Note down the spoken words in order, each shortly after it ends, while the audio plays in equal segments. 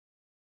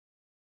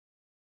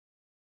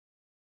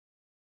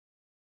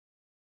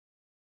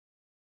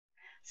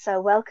So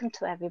welcome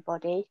to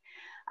everybody.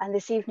 And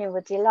this evening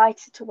we're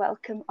delighted to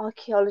welcome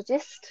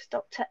archaeologist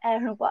Dr.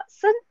 Aaron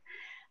Watson.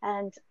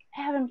 And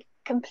Aaron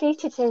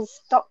completed his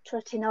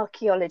doctorate in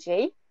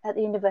archaeology at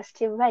the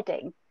University of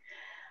Reading.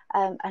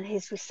 And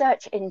his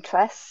research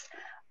interests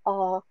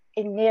are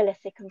in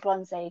Neolithic and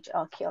Bronze Age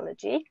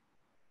archaeology.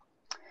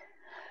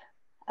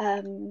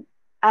 And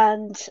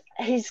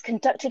he's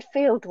conducted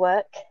field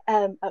work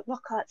at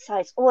rock art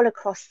sites all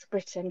across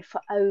Britain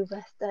for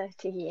over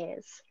 30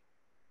 years.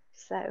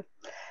 So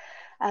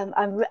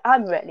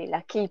I'm really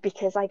lucky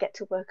because I get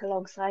to work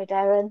alongside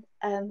Aaron,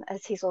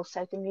 as he's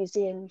also the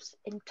museum's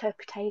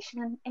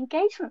interpretation and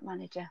engagement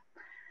manager.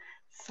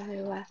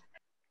 So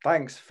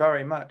thanks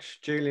very much,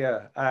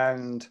 Julia,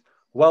 and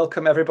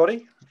welcome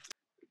everybody.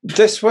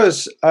 This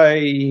was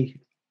a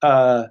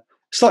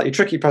slightly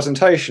tricky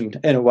presentation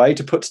in a way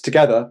to put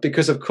together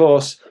because, of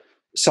course,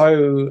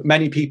 so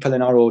many people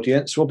in our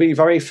audience will be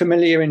very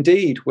familiar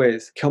indeed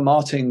with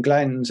Kilmartin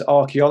Glen's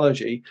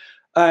archaeology,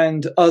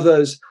 and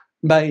others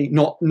may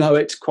not know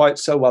it quite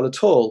so well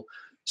at all.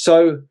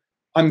 So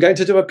I'm going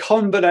to do a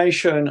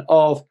combination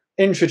of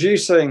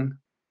introducing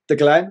the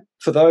Glen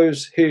for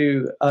those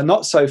who are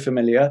not so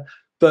familiar,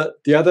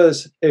 but the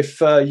others,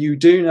 if you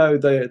do know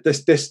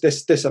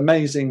this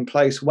amazing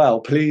place well,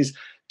 please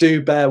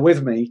do bear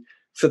with me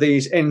for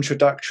these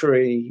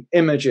introductory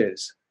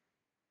images.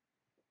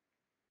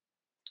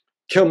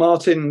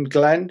 Kilmartin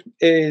Glen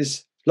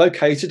is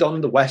located on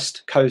the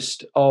west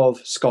coast of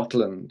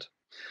Scotland.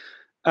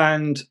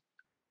 And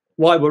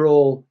why we're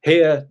all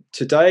here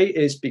today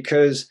is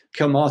because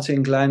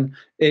Kilmartin Glen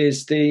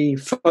is the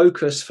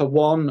focus for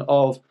one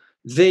of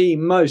the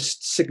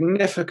most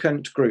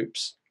significant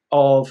groups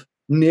of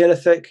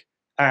Neolithic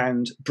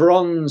and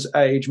Bronze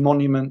Age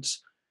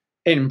monuments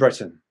in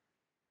Britain.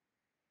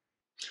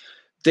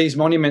 These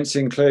monuments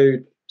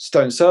include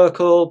Stone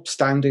Circle,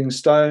 Standing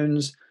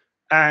Stones,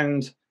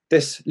 and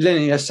this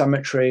linear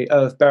cemetery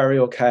of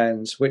burial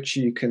cairns, which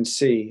you can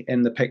see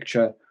in the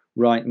picture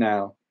right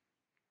now.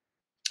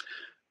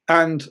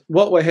 And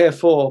what we're here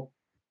for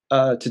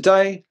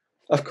today,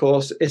 of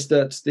course, is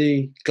that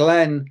the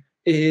Glen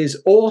is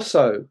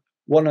also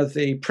one of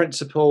the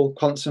principal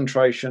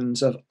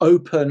concentrations of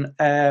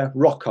open-air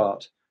rock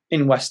art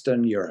in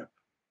Western Europe.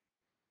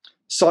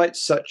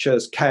 Sites such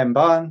as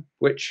Cairn,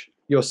 which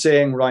you're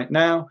seeing right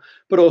now,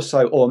 but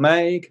also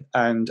Ormaig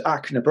and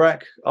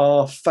Achnabrec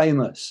are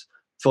famous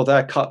for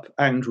their cup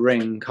and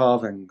ring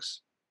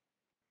carvings.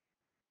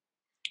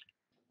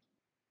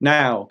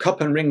 Now, cup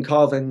and ring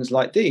carvings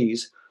like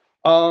these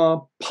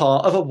are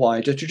part of a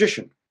wider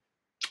tradition,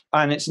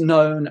 and it's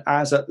known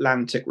as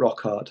Atlantic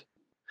rock art.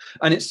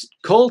 And it's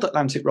called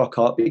Atlantic rock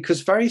art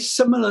because very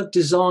similar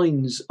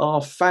designs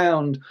are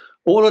found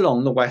all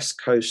along the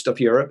west coast of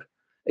Europe,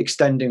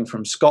 extending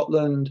from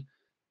Scotland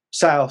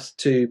south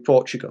to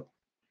Portugal.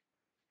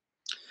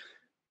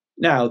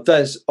 Now,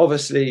 there's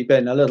obviously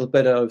been a little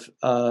bit of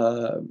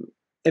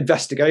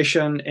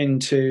investigation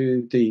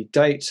into the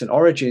dates and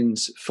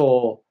origins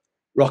for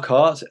rock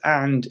art,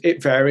 and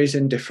it varies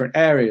in different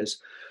areas.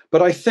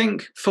 But I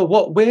think for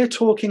what we're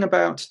talking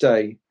about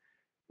today,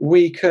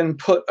 we can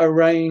put a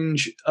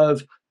range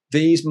of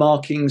these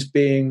markings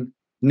being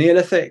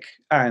Neolithic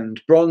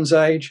and Bronze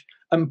Age,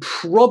 and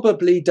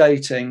probably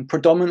dating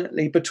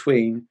predominantly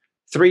between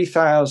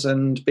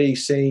 3000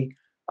 BC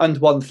and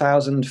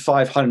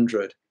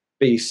 1500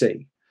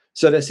 BC.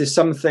 So this is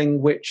something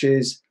which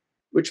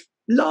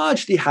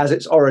largely has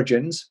its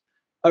origins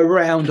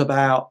around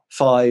about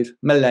 5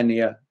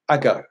 millennia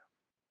ago.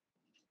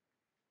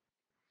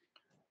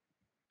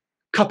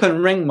 Cup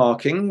and ring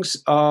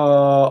markings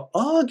are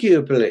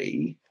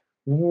arguably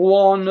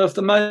one of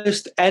the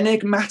most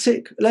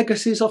enigmatic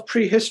legacies of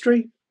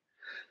prehistory.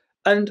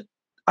 And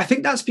I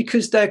think that's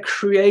because they're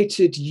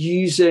created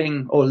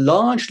using, or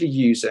largely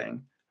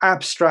using,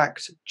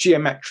 abstract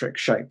geometric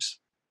shapes.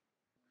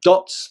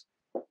 Dots,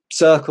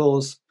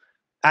 circles,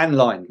 and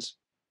lines.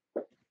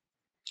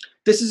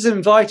 This has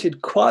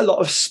invited quite a lot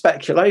of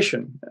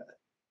speculation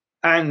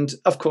and,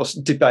 of course,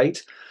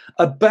 debate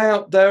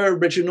about their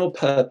original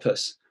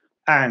purpose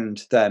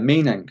and their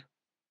meaning.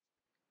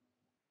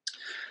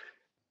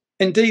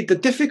 Indeed, the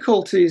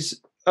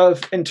difficulties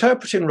of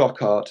interpreting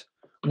rock art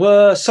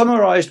were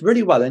summarised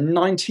really well in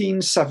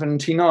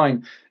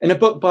 1979 in a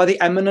book by the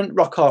eminent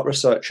rock art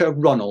researcher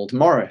Ronald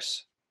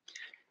Morris.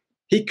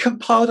 He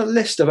compiled a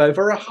list of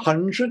over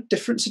 100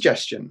 different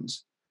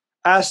suggestions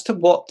as to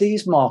what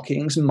these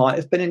markings might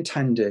have been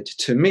intended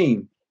to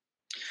mean.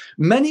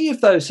 Many of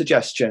those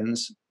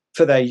suggestions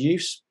for their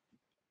use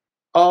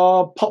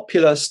are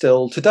popular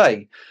still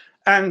today.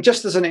 And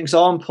just as an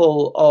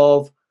example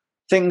of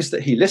things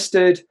that he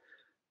listed,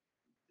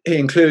 he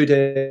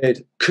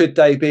included, could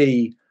they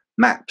be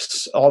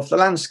maps of the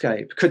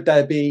landscape? Could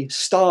there be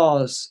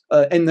stars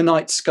in the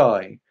night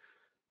sky?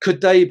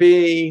 Could they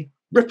be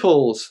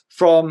ripples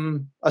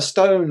from a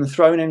stone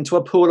thrown into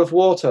a pool of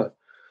water?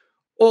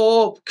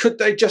 Or could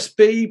they just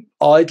be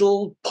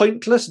idle,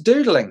 pointless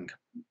doodling?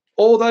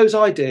 All those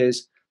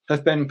ideas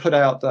have been put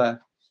out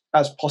there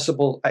as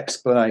possible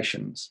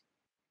explanations.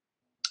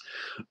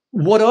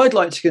 What I'd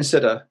like to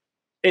consider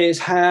is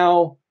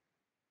how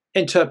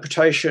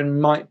interpretation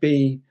might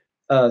be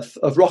of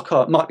rock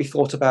art might be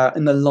thought about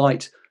in the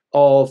light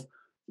of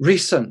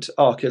recent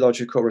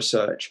archaeological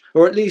research,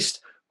 or at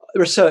least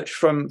research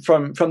from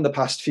the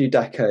past few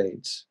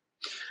decades.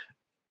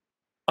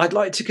 I'd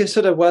like to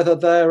consider whether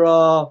there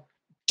are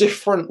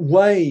different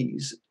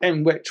ways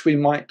in which we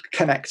might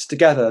connect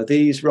together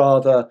these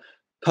rather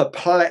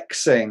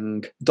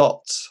perplexing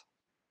dots.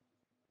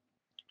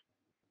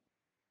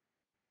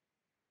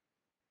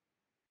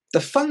 The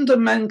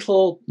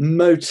fundamental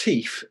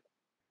motif,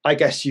 I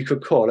guess you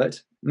could call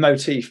it,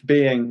 motif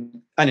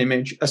being an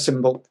image, a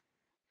symbol,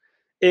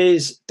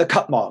 is the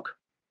cut mark.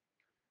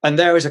 And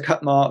there is a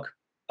cut mark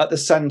at the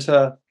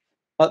center,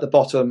 at the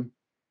bottom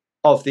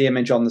of the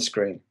image on the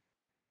screen.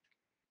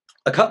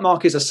 A cut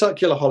mark is a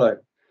circular hollow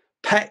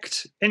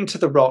pecked into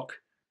the rock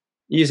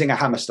using a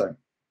hammerstone.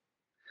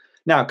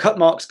 Now, cut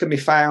marks can be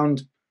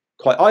found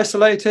quite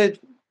isolated,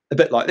 a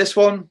bit like this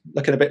one,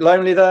 looking a bit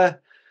lonely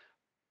there,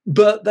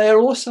 but they are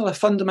also a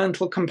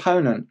fundamental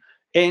component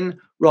in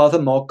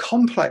rather more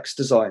complex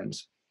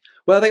designs,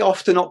 where they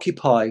often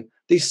occupy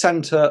the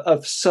center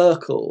of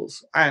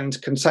circles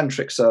and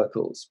concentric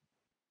circles.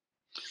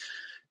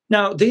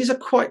 Now, these are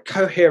quite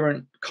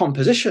coherent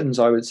compositions,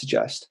 I would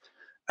suggest,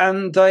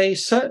 and they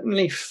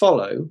certainly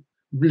follow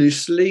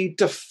loosely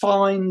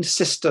defined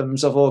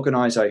systems of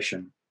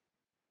organization.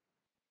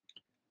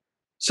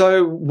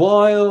 So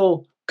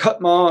while cut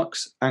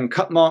marks and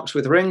cut marks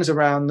with rings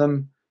around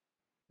them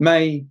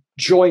may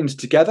join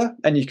together,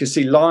 and you can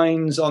see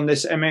lines on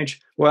this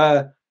image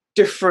where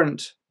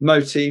different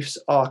motifs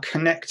are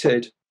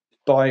connected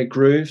by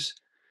grooves,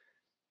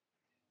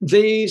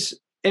 these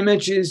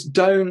images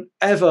don't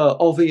ever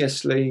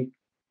obviously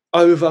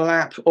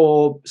overlap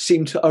or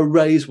seem to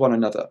erase one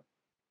another.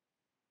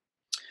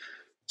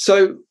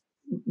 So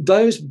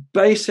those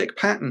basic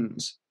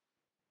patterns,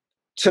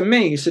 to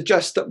me,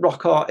 suggest that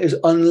rock art is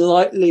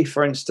unlikely,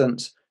 for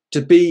instance,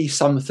 to be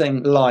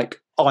something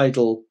like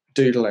idle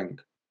doodling.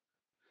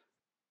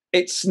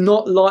 It's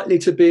not likely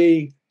to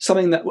be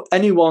something that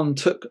anyone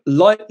took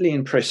lightly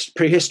in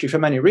prehistory for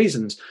many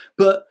reasons,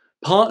 but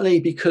partly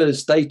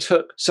because they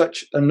took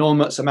such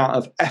enormous amount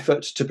of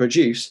effort to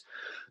produce,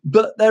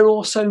 but they're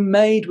also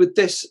made with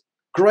this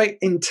great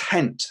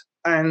intent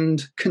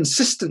and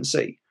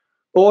consistency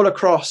all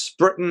across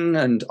Britain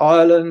and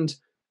Ireland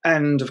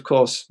and, of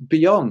course,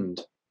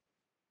 beyond.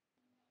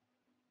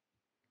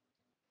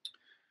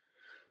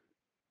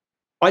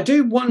 I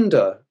do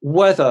wonder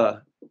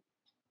whether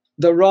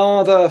the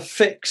rather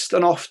fixed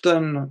and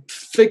often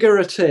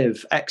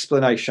figurative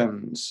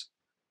explanations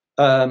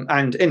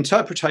and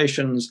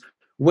interpretations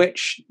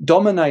which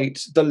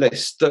dominate the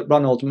list that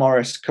Ronald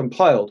Morris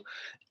compiled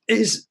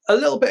is a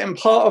little bit in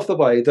part of the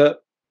way that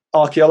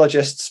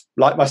archaeologists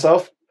like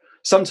myself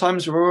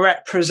sometimes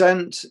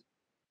represent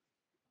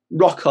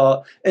rock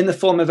art in the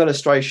form of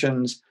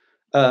illustrations,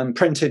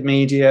 printed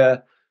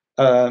media,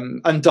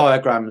 and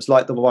diagrams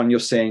like the one you're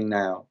seeing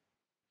now.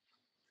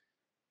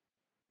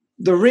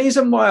 The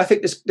reason why I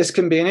think this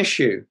can be an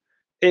issue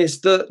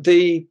is that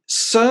the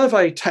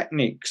survey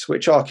techniques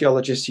which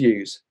archaeologists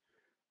use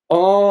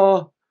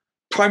are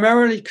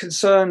primarily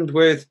concerned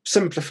with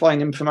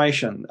simplifying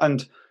information.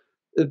 And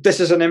this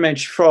is an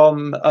image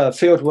from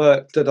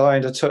fieldwork that I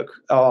undertook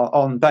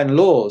on Ben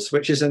Lawes,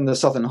 which is in the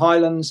Southern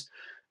Highlands.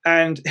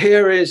 And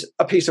here is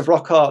a piece of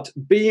rock art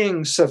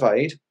being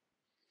surveyed.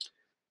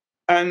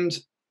 And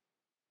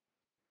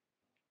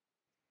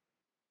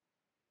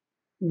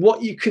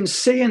what you can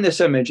see in this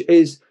image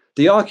is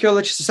the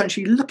archaeologist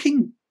essentially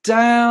looking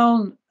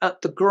down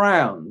at the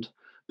ground,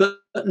 but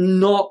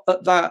not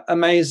at that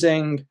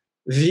amazing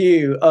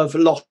view of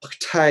Loch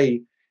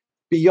Tay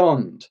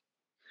beyond.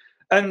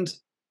 And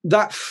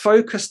that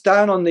focus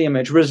down on the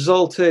image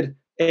resulted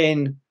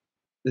in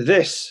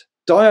this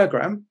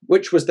diagram,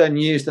 which was then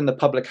used in the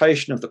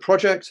publication of the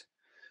project.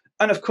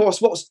 And of course,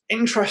 what's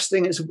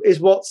interesting is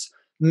what's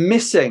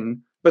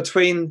missing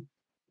between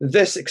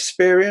this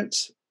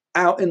experience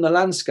out in the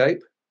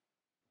landscape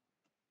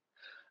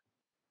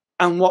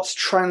and what's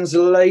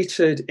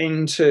translated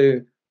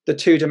into the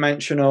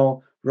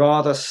two-dimensional,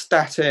 rather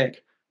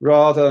static,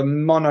 rather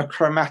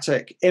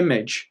monochromatic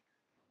image,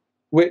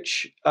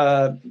 which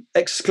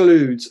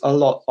excludes a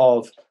lot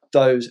of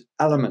those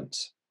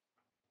elements.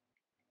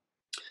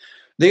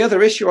 The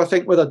other issue, I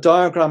think, with a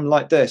diagram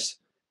like this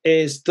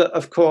is that,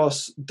 of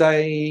course,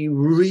 they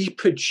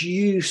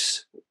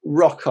reproduce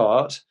rock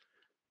art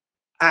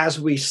as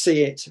we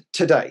see it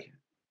today.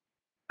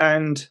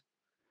 And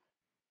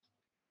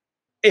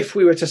if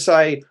we were to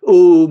say,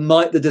 oh,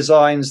 might the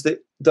designs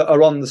that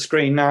are on the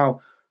screen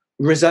now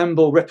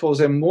resemble ripples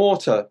in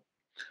water?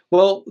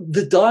 Well,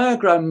 the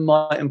diagram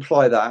might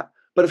imply that.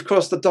 But of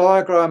course, the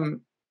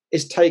diagram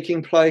is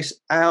taking place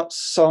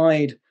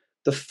outside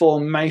the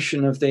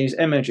formation of these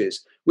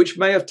images, which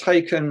may have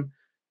taken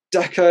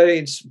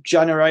decades,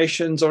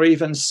 generations, or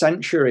even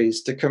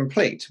centuries to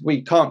complete.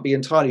 We can't be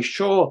entirely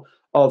sure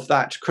of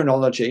that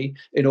chronology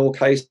in all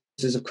cases,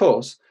 of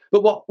course.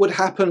 But what would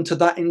happen to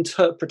that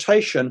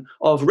interpretation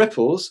of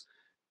ripples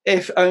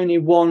if only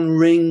one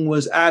ring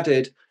was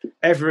added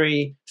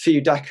every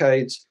few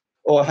decades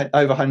or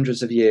over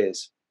hundreds of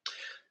years.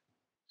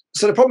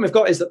 So the problem we've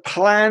got is that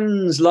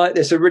plans like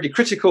this are really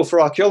critical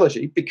for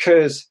archaeology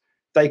because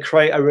they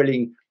create a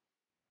really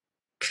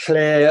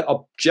clear,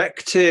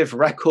 objective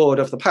record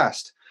of the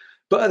past.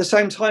 But at the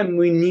same time,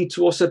 we need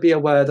to also be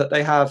aware that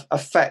they have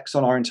effects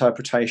on our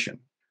interpretation.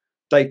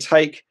 They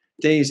take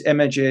these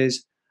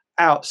images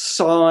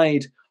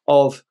outside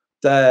of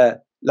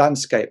their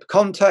landscape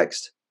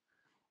context,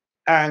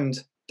 and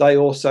they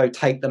also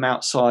take them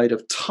outside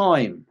of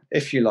time,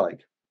 if you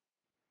like.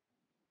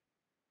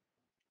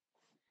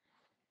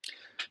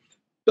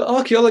 But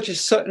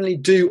archaeologists certainly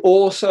do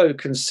also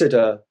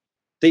consider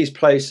these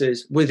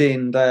places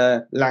within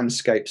their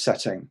landscape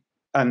setting.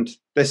 And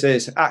this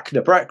is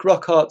Aknabrek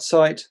rock art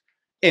site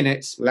in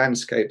its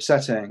landscape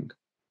setting.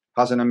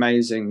 Has an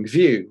amazing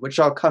view, which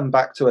I'll come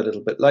back to a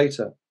little bit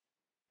later.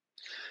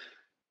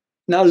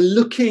 Now,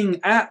 looking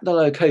at the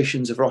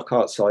locations of rock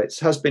art sites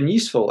has been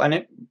useful,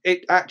 and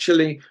it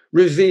actually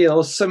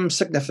reveals some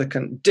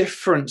significant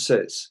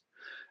differences.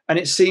 And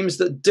it seems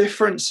that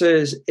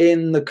differences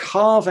in the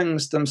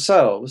carvings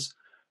themselves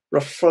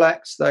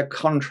reflect their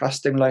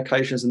contrasting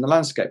locations in the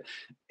landscape.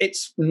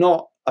 It's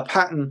not a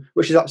pattern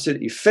which is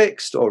absolutely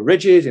fixed or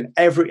rigid in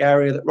every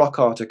area that rock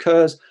art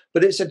occurs,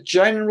 but it's a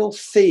general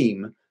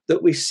theme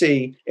that we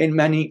see in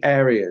many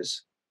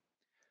areas.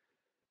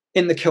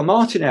 In the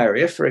Kilmartin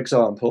area, for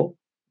example,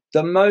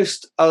 the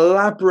most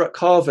elaborate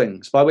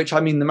carvings, by which I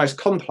mean the most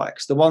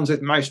complex, the ones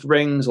with most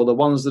rings or the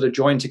ones that are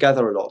joined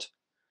together a lot,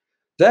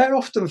 they're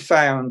often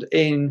found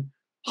in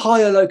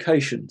higher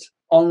locations,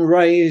 on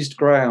raised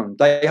ground.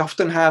 They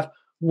often have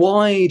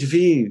wide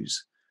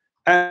views,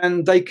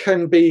 and they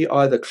can be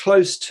either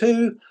close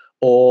to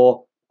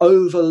or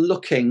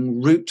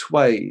overlooking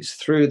routeways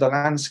through the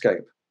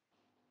landscape.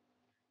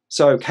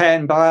 So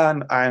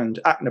Cairnban and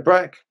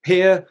Aknabrek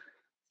here,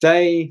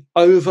 they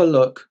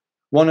overlook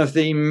one of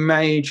the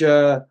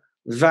major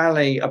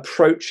valley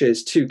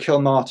approaches to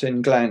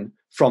Kilmartin Glen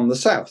from the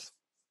south.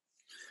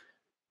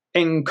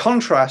 In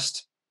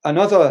contrast,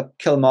 another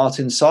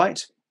Kilmartin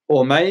site,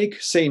 Ormaig,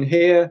 seen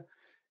here,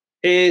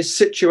 is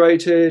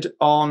situated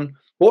on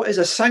what is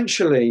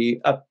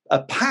essentially a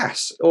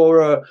pass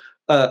or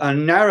a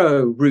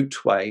narrow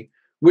routeway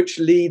which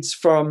leads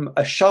from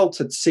a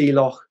sheltered sea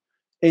loch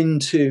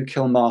into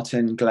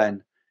Kilmartin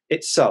Glen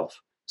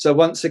itself. So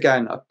once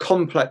again, a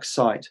complex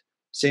site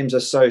seems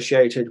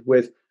associated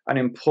with an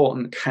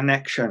important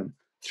connection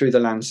through the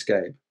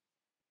landscape.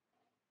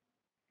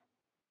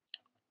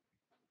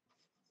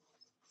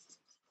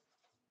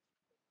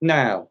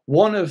 Now,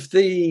 one of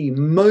the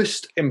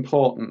most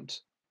important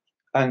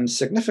and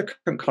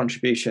significant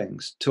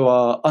contributions to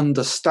our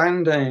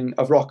understanding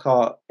of rock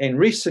art in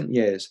recent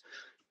years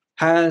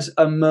has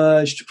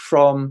emerged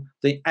from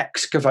the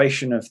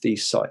excavation of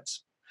these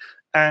sites.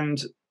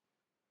 And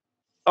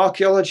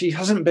archaeology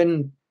hasn't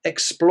been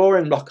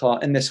exploring rock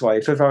art in this way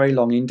for very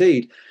long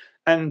indeed.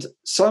 And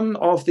some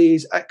of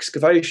these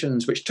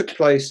excavations, which took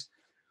place,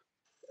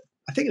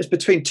 I think it was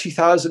between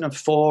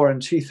 2004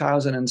 and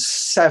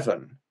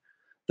 2007,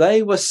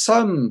 they were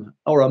some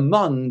or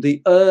among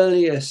the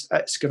earliest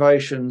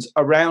excavations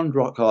around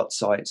rock art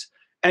sites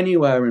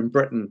anywhere in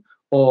Britain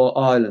or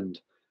Ireland.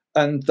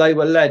 And they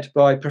were led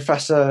by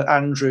Professor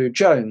Andrew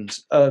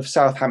Jones of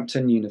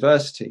Southampton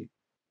University.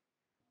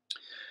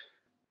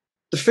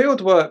 The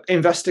fieldwork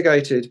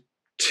investigated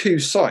two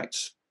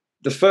sites.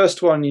 The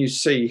first one you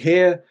see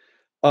here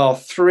are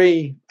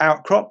three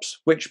outcrops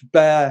which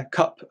bear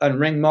cup and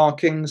ring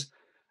markings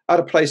at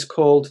a place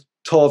called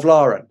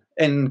Torvlaren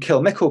in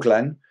Kilmickle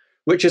Glen,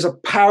 which is a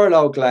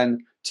parallel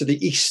glen to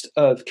the east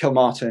of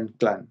Kilmartin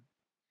Glen.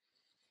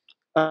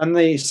 And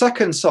the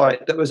second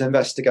site that was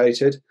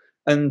investigated,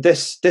 and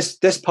this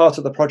part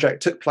of the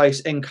project took place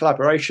in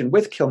collaboration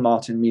with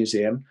Kilmartin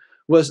Museum,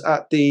 was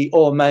at the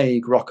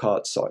Ormaig rock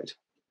art site.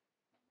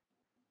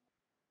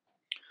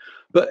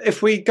 But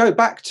if we go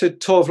back to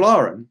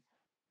Torvlaren,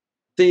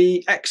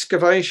 the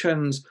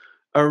excavations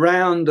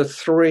around the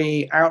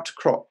three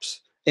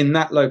outcrops in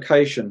that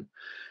location,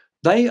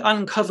 they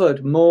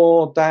uncovered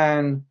more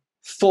than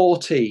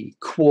 40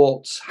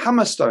 quartz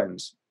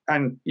hammerstones.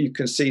 And you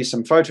can see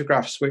some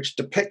photographs which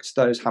depict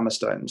those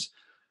hammerstones.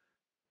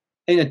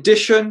 In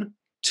addition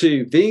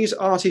to these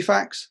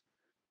artifacts,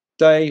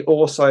 they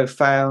also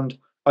found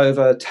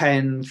over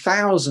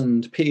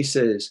 10,000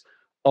 pieces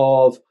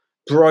of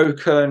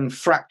broken,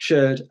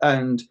 fractured,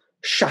 and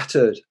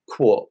shattered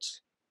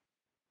quartz.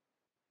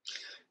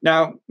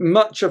 Now,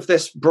 much of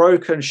this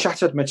broken,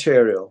 shattered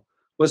material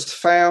was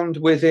found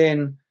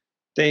within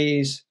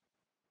these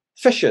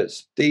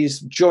fissures,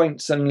 these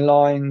joints and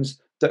lines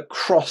that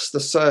cross the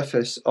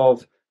surface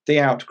of the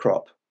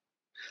outcrop.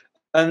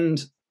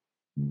 And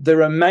the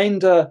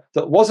remainder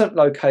that wasn't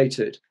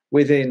located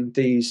within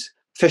these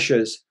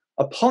fissures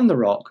upon the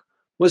rock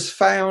was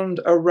found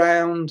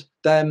around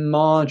their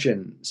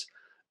margins.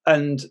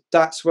 And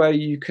that's where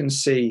you can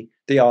see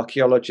the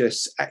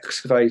archaeologists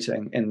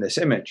excavating in this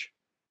image.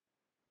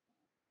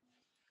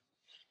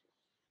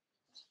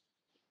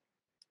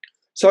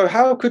 So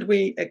how could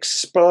we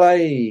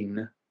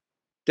explain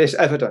this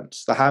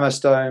evidence, the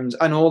hammerstones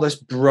and all this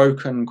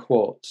broken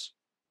quartz?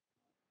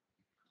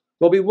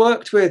 Well, we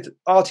worked with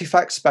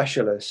artifact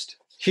specialist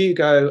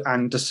Hugo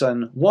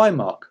Anderson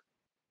Weimark,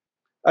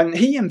 and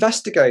he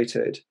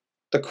investigated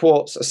the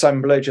quartz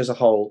assemblage as a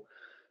whole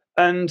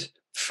and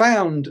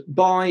found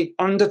by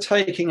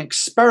undertaking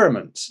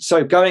experiments,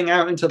 so going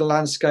out into the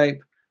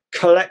landscape,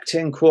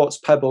 collecting quartz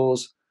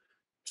pebbles,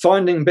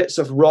 finding bits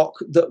of rock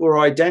that were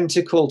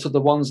identical to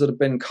the ones that have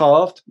been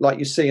carved, like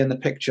you see in the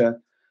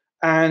picture,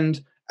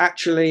 and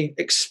actually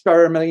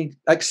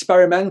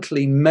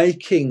experimentally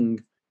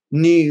making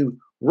new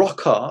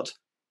rock art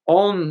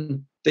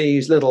on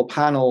these little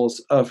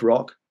panels of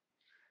rock,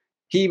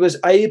 he was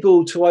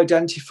able to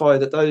identify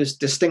that those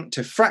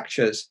distinctive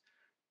fractures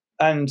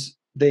and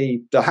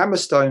the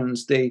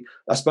hammerstones,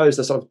 I suppose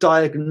the sort of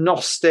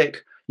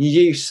diagnostic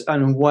use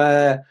and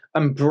wear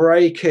and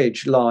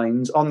breakage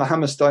lines on the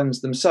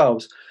hammerstones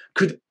themselves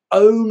could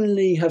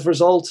only have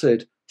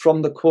resulted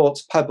from the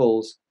quartz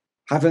pebbles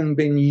having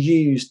been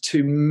used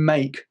to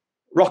make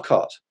rock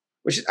art,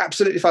 which is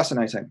absolutely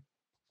fascinating.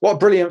 What a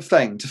brilliant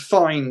thing to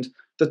find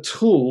the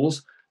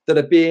tools that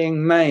are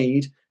being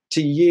made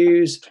to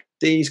use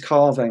these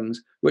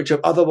carvings, which have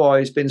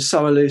otherwise been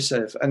so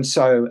elusive and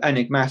so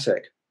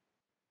enigmatic.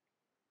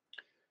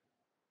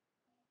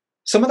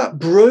 Some of that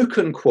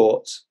broken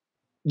quartz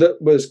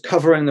that was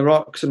covering the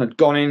rocks and had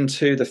gone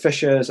into the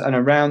fissures and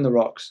around the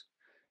rocks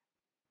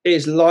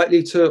is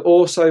likely to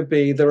also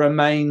be the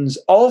remains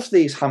of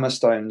these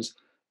hammerstones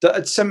that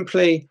had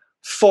simply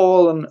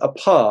fallen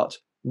apart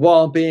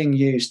while being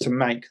used to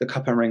make the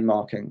cup and ring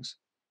markings.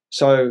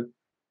 So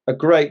a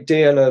great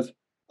deal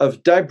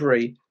of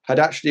debris had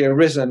actually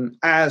arisen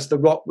as the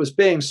rock was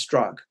being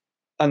struck,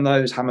 and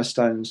those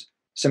hammerstones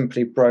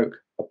simply broke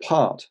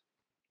apart.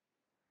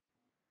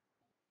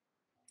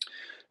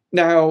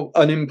 Now,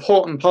 an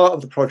important part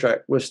of the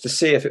project was to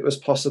see if it was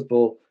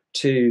possible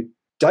to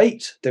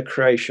date the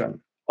creation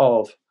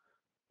of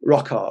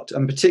rock art,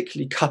 and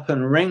particularly cup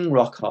and ring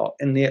rock art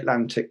in the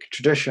Atlantic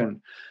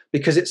tradition,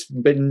 because it's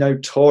been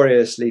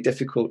notoriously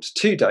difficult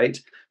to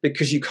date,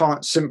 because you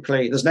can't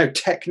simply, there's no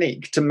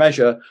technique to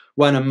measure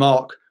when a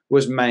mark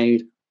was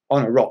made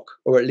on a rock,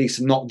 or at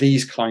least not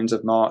these kinds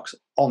of marks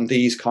on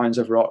these kinds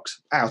of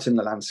rocks out in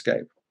the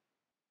landscape.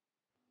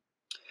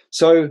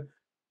 So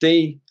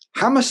the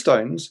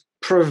hammerstones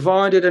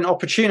provided an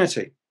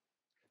opportunity,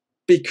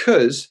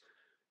 because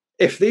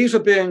if these were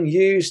being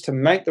used to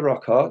make the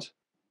rock art,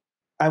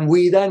 and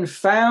we then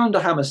found a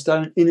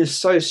hammerstone in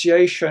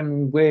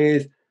association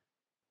with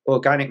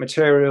organic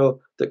material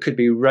that could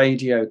be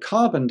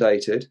radiocarbon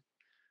dated,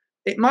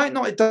 it might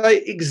not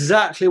date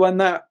exactly when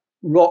that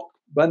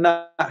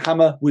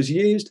hammer was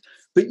used,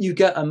 but you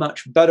get a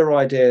much better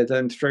idea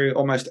than through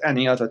almost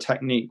any other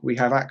technique we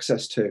have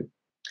access to.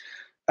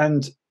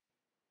 And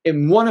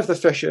in one of the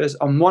fissures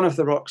on one of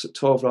the rocks at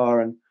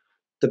Torvlaren,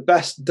 the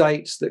best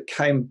dates that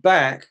came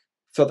back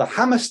for the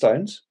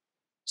hammerstones,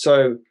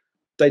 so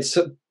they'd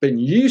been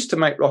used to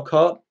make rock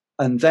art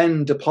and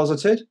then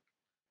deposited,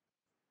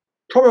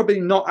 probably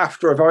not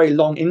after a very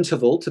long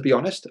interval, to be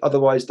honest,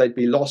 otherwise they'd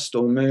be lost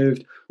or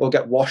moved or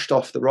get washed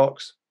off the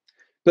rocks.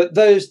 But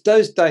those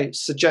dates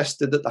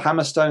suggested that the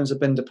hammerstones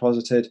had been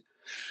deposited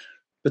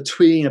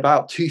between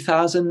about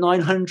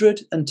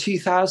 2900 and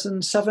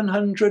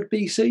 2700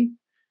 BC,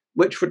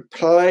 which would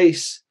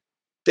place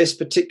this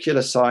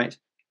particular site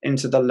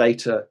into the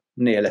later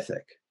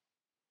Neolithic.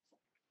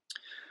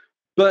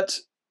 But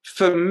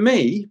for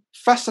me,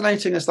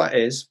 fascinating as that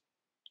is,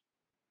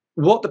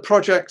 what the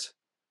project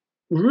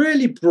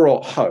really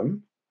brought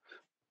home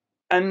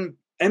and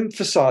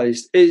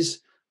emphasized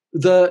is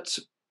that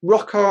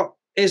rock art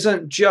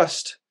isn't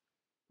just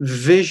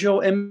visual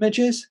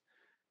images,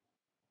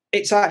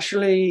 it's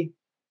actually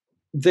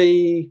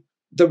the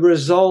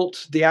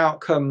result, the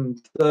outcome,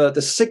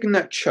 the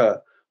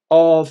signature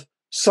of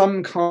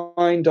some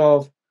kind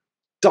of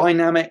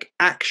dynamic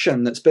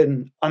action that's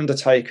been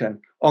undertaken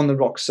on the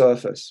rock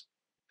surface.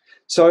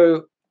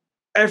 So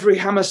every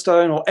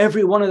hammerstone or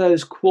every one of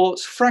those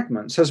quartz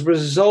fragments has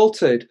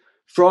resulted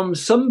from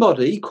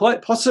somebody,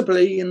 quite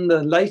possibly in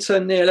the later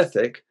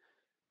Neolithic,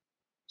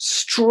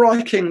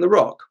 striking the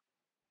rock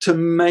to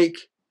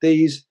make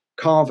these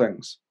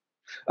carvings.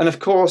 And of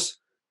course,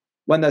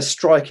 when they're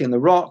striking the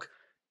rock,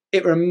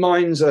 it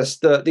reminds us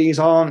that these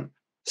aren't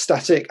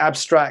static,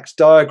 abstract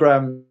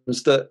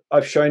diagrams that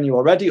I've shown you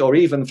already, or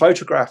even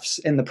photographs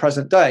in the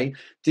present day.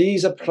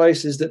 These are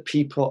places that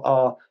people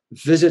are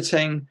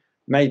visiting,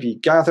 maybe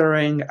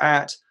gathering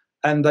at,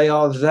 and they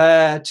are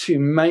there to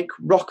make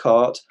rock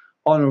art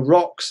on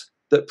rocks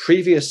that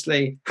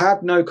previously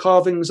had no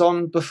carvings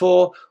on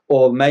before,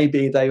 or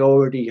maybe they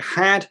already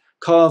had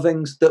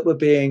carvings that were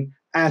being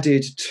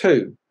added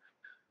to.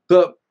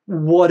 But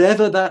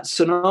whatever that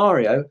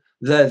scenario,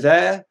 they're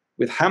there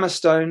with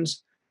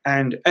hammerstones,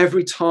 and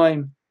every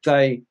time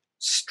they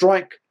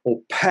strike or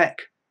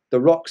peck the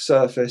rock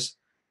surface,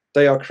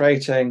 they are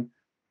creating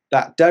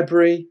that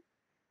debris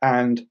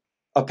and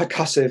a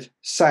percussive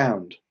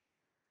sound.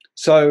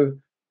 So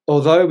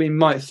although we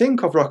might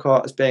think of rock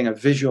art as being a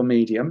visual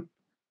medium,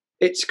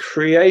 its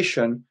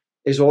creation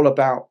is all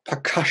about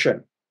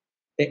percussion.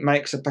 It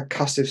makes a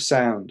percussive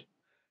sound.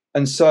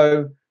 And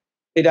so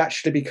it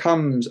actually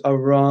becomes a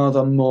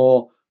rather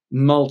more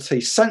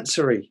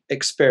multi-sensory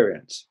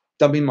experience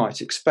than we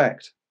might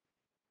expect.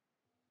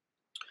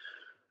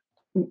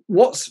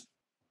 What's,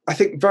 I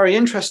think, very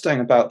interesting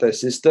about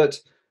this is that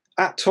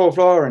at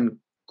Torvlaren,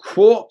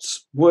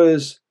 quartz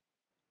was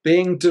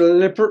being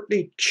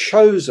deliberately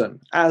chosen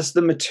as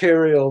the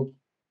material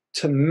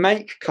to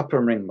make cup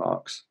and ring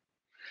marks.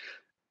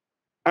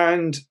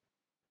 And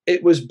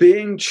it was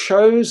being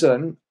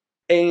chosen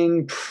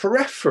in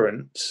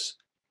preference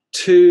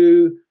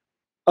to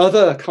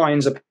other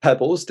kinds of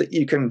pebbles that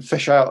you can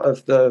fish out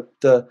of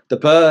the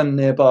burn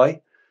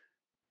nearby,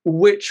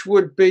 which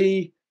would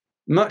be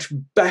much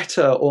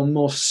better or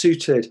more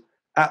suited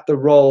at the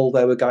role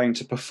they were going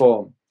to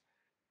perform.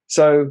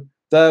 So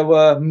there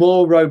were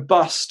more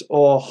robust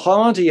or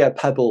hardier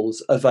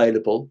pebbles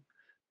available,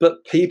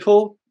 but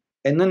people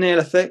in the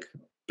Neolithic, a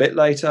bit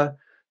later,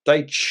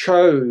 they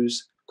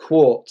chose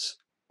quartz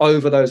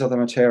over those other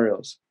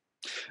materials.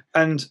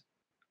 And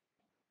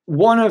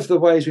one of the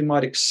ways we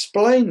might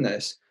explain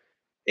this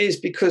is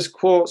because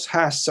quartz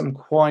has some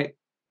quite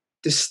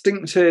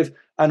distinctive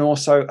and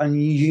also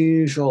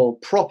unusual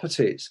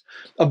properties.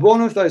 And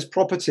one of those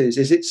properties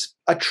is it's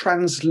a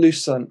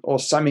translucent or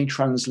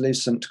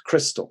semi-translucent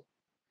crystal.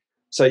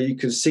 So you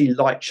can see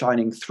light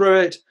shining through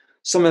it.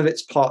 Some of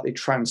it's partly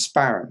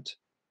transparent.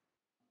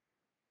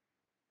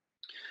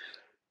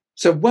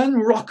 So when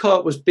rock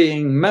art was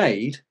being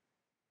made,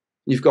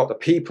 you've got the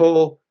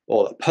people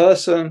or the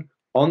person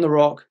on the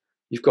rock.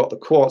 You've got the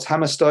quartz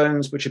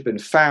hammerstones, which have been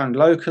found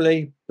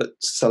locally, but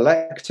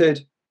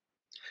selected.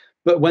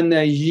 But when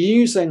they're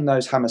using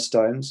those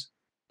hammerstones,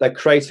 they're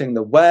creating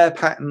the wear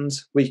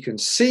patterns we can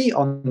see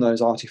on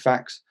those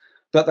artifacts,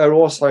 but they're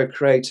also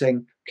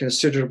creating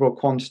considerable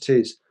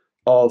quantities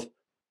of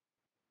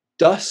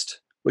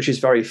dust, which is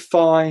very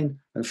fine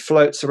and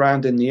floats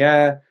around in the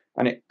air,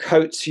 and it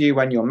coats you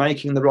when you're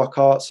making the rock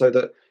art so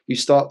that you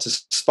start to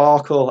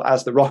sparkle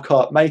as the rock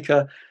art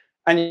maker.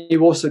 And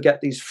you also get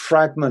these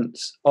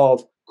fragments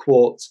of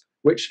quartz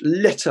which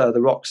litter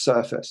the rock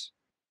surface.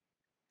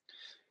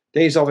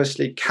 These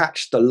obviously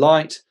catch the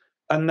light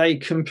and they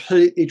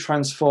completely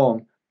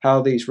transform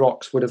how these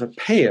rocks would have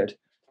appeared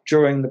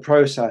during the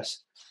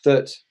process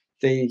that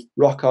the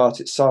rock art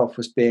itself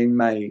was being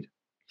made.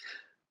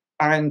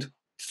 And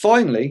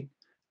finally,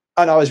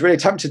 and I was really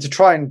tempted to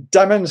try and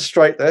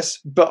demonstrate this,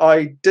 but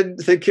I didn't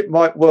think it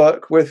might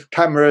work with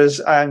cameras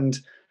and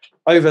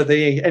over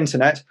the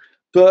internet.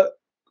 But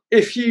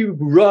if you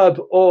rub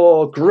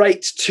or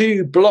grate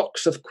two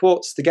blocks of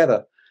quartz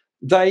together,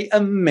 they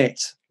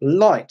emit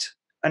light.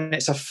 And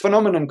it's a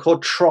phenomenon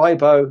called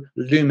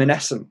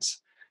triboluminescence.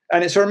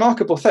 And it's a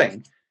remarkable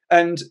thing.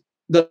 And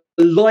the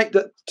light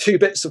that two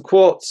bits of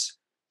quartz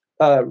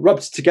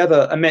rubbed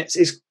together emits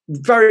is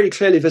very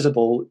clearly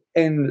visible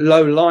in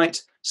low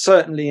light,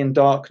 certainly in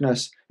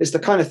darkness. It's the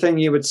kind of thing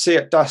you would see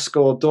at dusk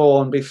or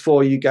dawn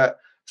before you get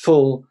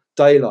full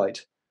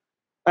daylight.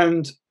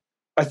 And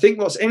I think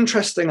what's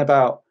interesting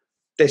about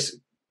this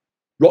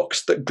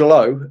rocks that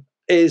glow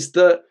is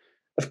that,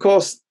 of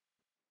course,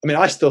 I mean,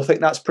 I still think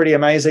that's pretty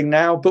amazing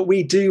now, but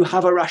we do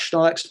have a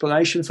rational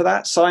explanation for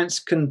that. Science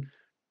can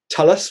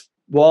tell us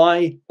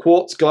why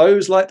quartz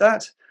glows like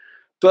that.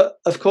 But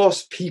of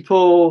course,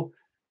 people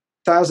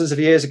thousands of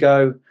years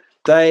ago,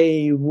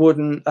 they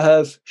wouldn't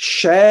have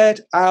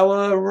shared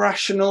our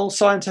rational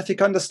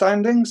scientific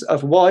understandings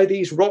of why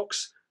these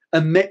rocks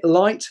emit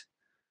light.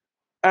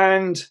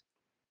 And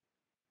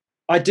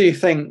I do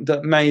think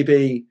that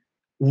maybe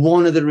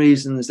one of the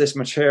reasons this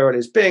material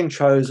is being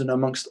chosen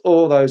amongst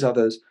all those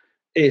others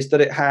is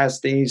that it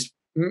has these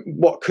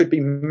what could be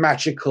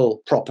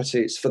magical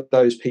properties for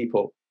those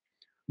people.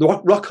 The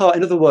rock art,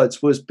 in other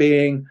words, was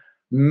being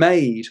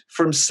made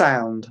from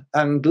sound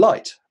and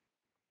light.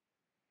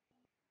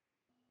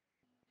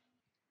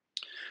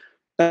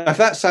 Now, if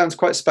that sounds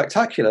quite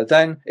spectacular,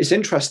 then it's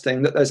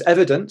interesting that there's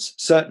evidence,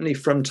 certainly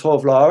from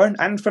Torvlaren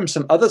and from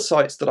some other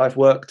sites that I've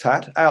worked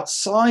at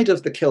outside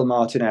of the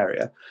Kilmartin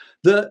area,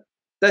 that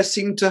there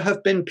seem to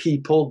have been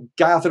people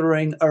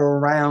gathering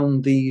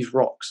around these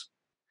rocks.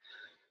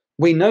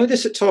 We know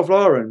this at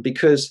Torvlaren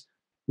because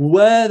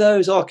where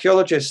those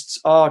archaeologists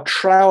are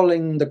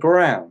troweling the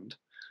ground,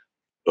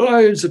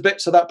 loads of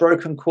bits of that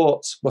broken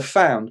quartz were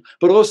found.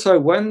 But also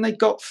when they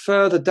got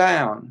further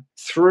down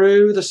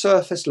through the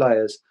surface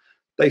layers,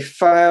 they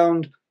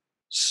found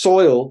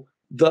soil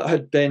that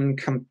had been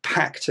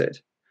compacted.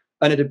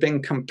 And it had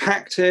been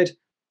compacted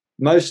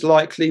most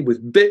likely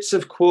with bits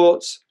of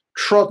quartz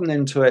trodden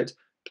into it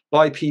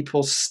by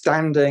people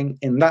standing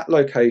in that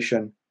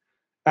location.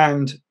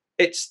 And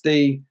it's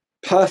the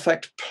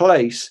perfect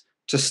place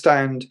to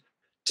stand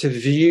to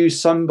view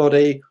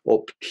somebody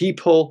or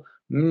people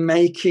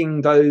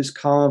making those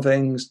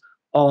carvings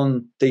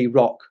on the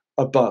rock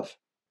above.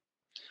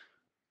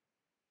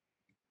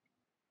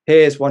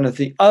 Here's one of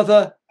the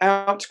other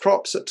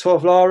outcrops at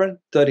Torvlaren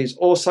that is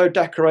also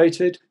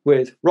decorated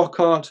with rock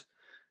art.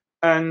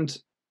 And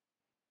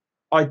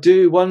I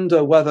do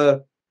wonder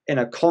whether, in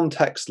a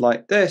context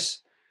like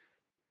this,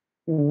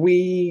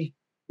 we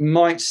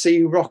might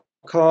see rock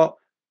art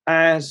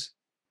as,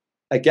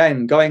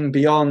 again, going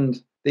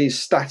beyond these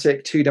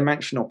static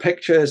two-dimensional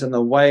pictures and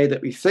the way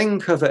that we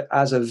think of it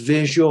as a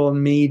visual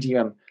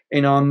medium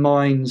in our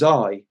mind's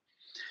eye.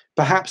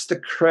 Perhaps the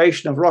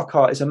creation of rock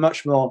art is a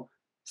much more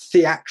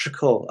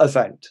theatrical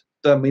event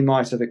than we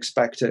might have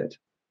expected.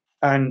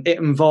 And it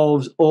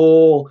involves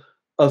all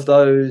of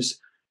those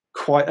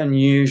quite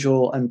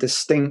unusual and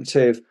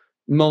distinctive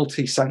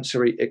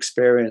multi-sensory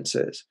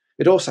experiences.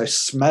 It also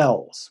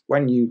smells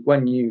when you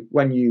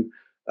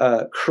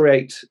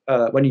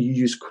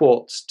use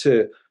quartz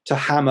to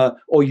hammer,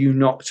 or you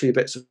knock two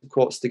bits of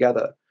quartz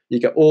together. You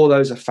get all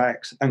those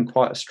effects and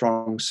quite a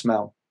strong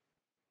smell.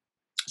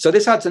 So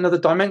this adds another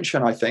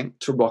dimension, I think,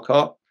 to rock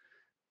art,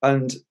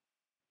 and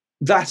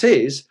that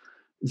is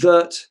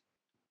that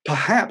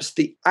perhaps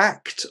the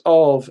act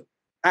of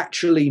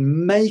actually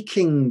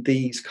making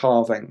these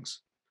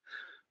carvings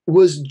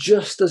was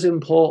just as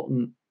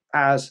important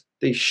as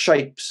the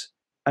shapes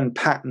and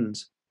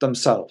patterns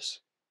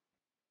themselves.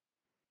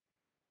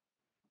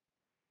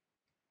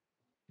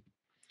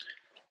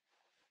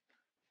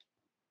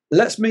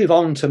 Let's move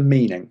on to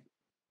meaning.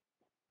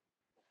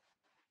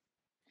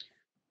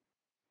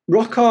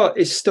 Rock art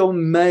is still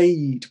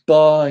made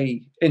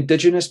by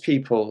indigenous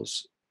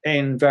peoples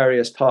in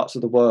various parts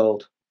of the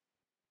world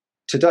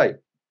today.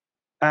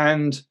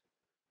 And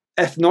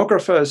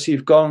ethnographers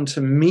who've gone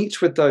to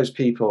meet with those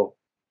people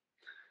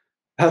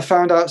have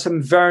found out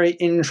some very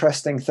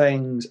interesting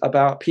things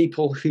about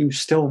people who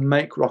still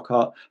make rock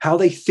art, how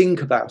they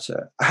think about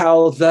it,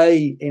 how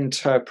they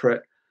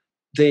interpret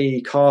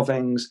the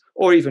carvings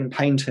or even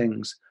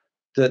paintings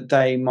that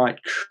they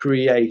might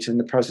create in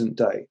the present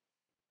day.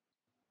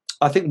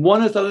 I think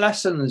one of the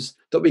lessons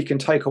that we can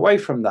take away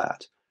from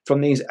that,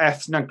 from these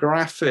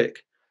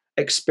ethnographic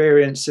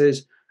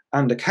experiences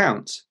and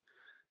accounts,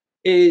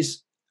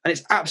 is, and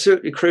it's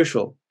absolutely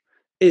crucial,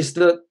 is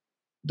that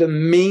the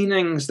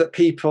meanings that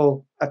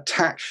people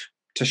attach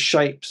to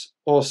shapes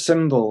or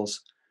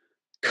symbols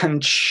can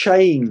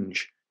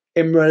change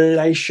in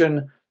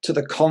relation to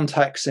the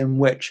context in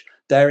which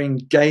they're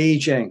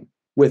engaging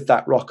with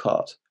that rock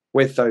art,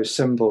 with those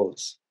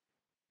symbols.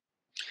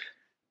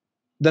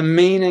 The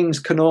meanings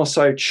can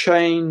also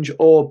change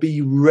or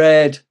be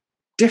read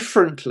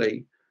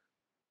differently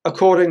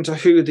according to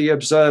who the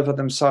observer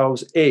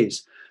themselves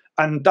is.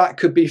 And that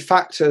could be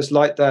factors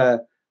like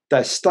their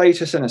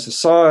status in a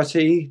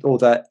society, or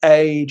their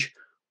age,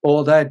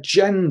 or their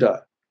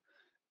gender.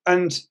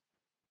 And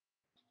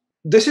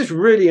this is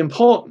really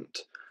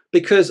important,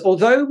 because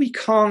although we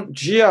can't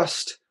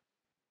just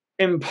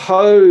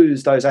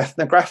impose those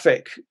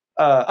ethnographic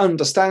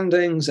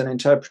understandings and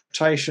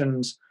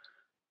interpretations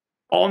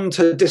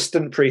onto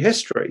distant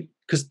prehistory,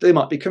 because they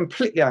might be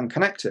completely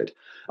unconnected,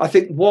 I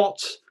think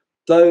what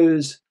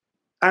those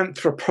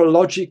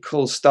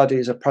anthropological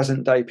studies of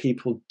present day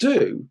people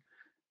do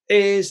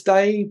is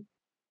they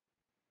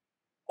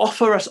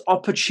offer us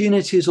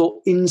opportunities or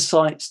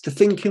insights to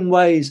think in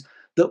ways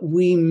that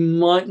we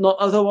might not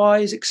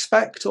otherwise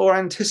expect or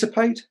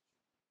anticipate.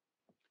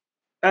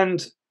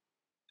 And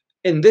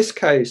in this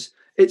case,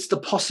 it's the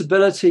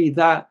possibility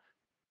that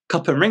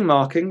cup and ring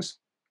markings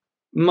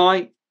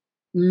might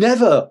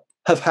never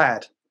have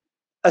had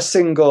a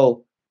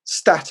single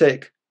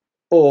static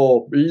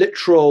or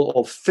literal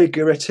or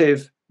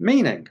figurative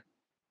meaning.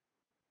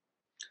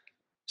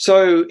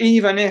 So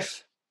even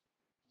if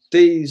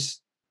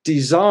these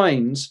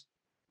designs,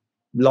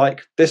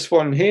 like this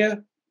one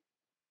here,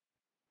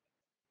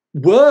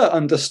 were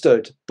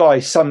understood by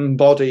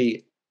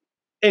somebody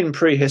in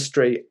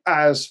prehistory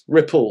as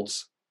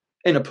ripples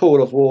in a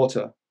pool of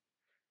water,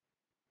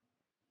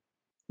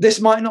 this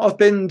might not have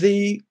been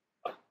the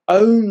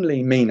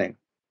only meaning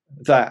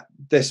that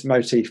this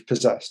motif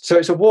possessed. So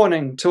it's a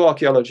warning to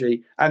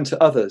archaeology and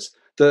to others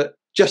that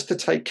just to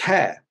take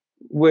care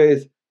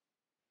with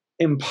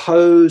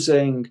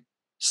imposing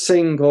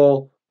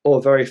single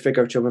or very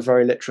figurative or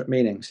very literate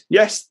meanings.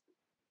 Yes,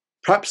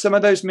 perhaps some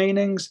of those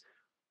meanings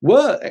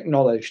were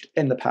acknowledged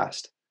in the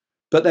past,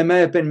 but there may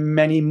have been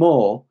many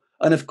more.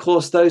 And of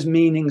course, those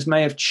meanings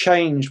may have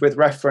changed with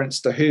reference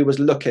to who was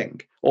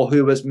looking or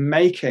who was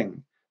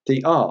making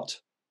the art.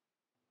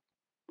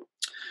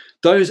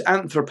 Those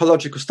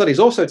anthropological studies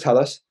also tell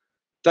us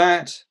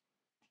that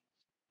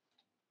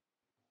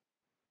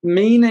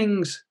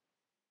meanings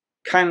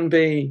can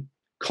be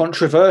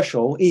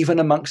controversial even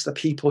amongst the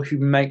people who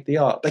make the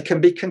art. They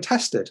can be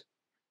contested.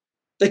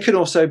 They can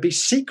also be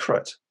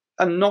secret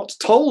and not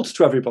told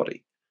to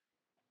everybody.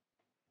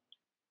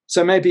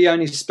 So maybe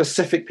only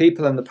specific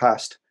people in the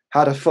past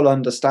had a full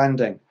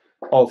understanding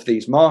of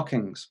these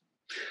markings.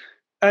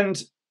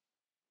 And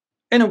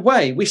in a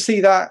way, we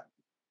see that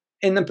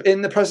in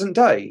the present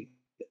day,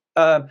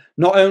 not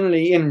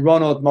only in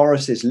Ronald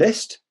Morris's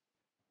list,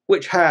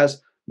 which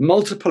has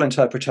multiple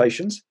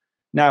interpretations,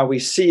 Now, we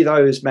see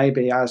those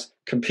maybe as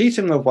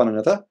competing with one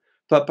another,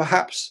 but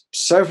perhaps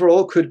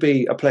several could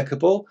be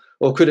applicable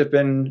or could have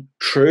been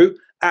true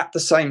at the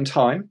same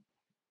time.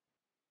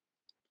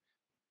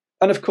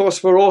 And of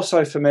course, we're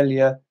also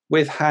familiar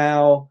with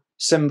how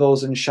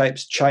symbols and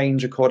shapes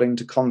change according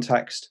to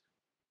context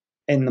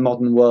in the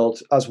modern world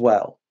as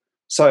well.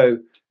 So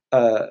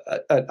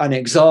an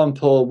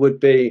example would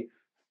be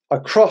a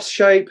cross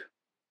shape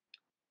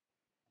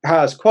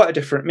has quite a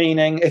different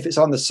meaning if it's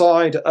on the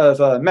side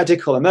of a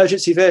medical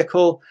emergency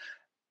vehicle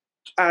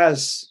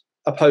as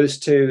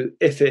opposed to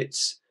if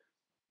it's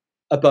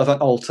above an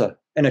altar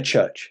in a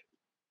church.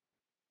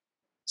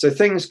 So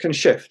things can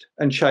shift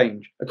and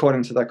change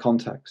according to their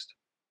context.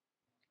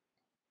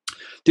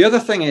 The other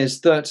thing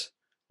is that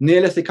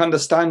Neolithic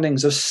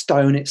understandings of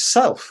stone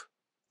itself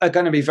are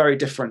going to be very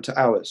different to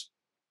ours.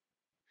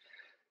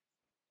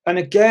 And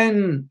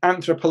again,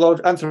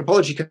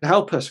 anthropology can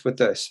help us with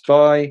this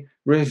by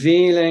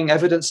revealing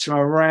evidence from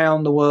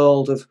around the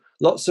world of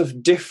lots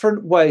of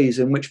different ways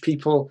in which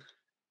people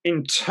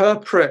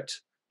interpret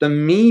the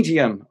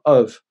medium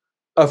of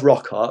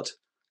rock art,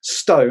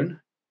 stone,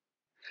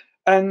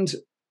 and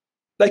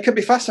they can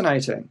be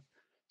fascinating.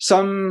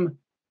 Some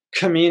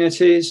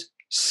communities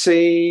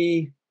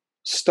see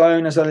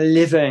stone as a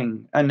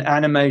living and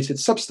animated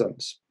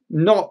substance,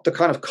 not the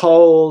kind of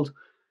cold,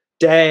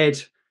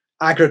 dead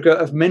aggregate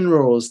of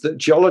minerals that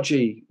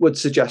geology would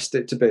suggest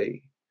it to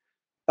be.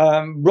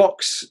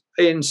 Rocks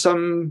in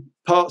some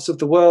parts of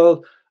the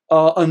world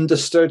are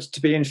understood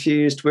to be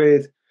infused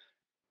with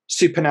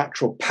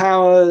supernatural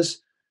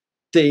powers.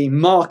 The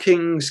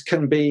markings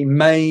can be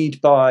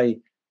made by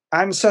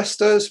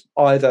ancestors,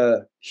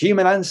 either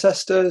human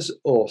ancestors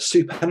or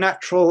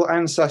supernatural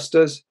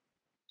ancestors.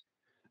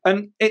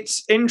 And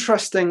it's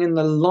interesting in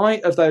the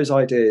light of those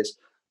ideas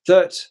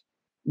that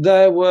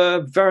there were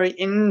very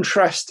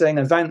interesting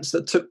events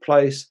that took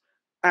place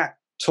at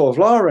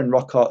Torvlaren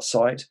rock art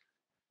site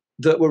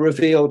that were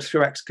revealed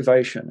through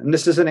excavation. And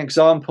this is an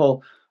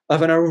example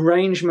of an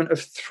arrangement of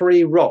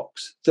 3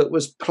 rocks that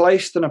was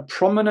placed in a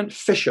prominent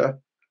fissure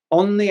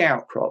on the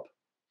outcrop.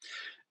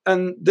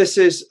 And this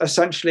is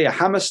essentially a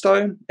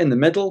hammerstone in the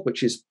middle,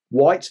 which is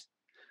white,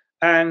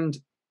 and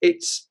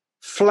it's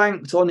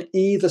flanked on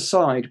either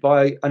side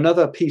by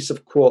another piece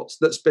of quartz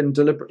that's been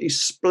deliberately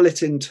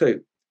split in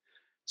 2.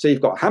 So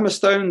you've got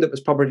hammerstone that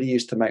was probably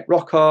used to make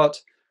rock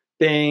art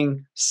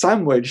being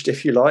sandwiched,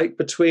 if you like,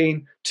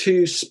 between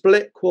 2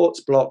 split quartz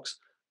blocks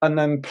and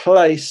then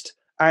placed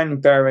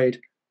and buried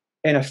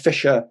in a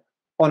fissure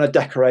on a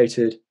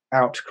decorated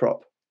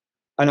outcrop.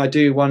 And I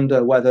do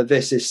wonder whether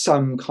this is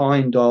some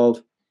kind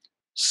of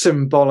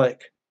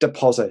symbolic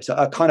deposit,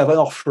 a kind of an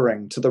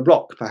offering to the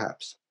rock,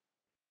 perhaps.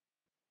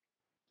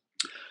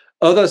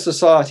 Other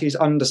societies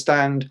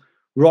understand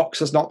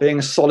rocks as not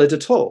being solid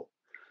at all,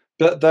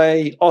 but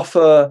they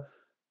offer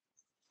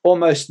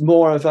almost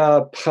more of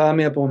a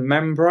permeable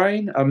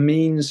membrane, a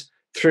means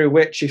through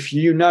which, if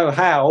you know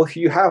how, if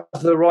you have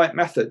the right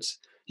methods,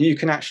 you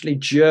can actually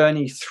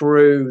journey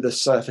through the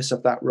surface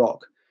of that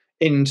rock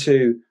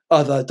into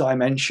other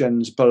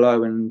dimensions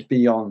below and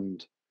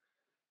beyond.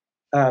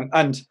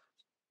 And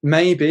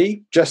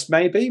maybe, just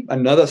maybe,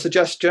 another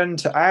suggestion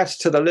to add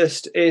to the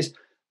list is,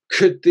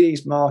 could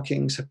these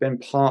markings have been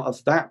part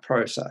of that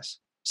process?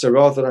 So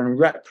rather than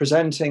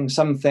representing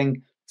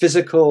something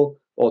physical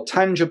or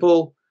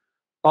tangible,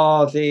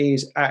 are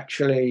these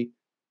actually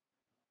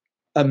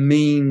a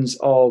means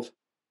of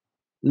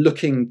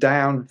looking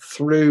down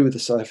through the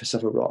surface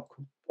of a rock,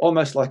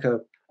 almost like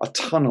a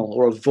tunnel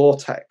or a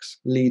vortex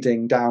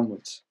leading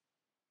downwards?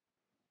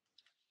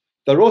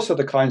 They're also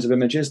the kinds of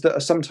images that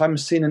are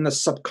sometimes seen in the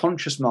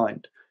subconscious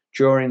mind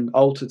during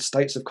altered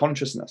states of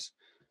consciousness.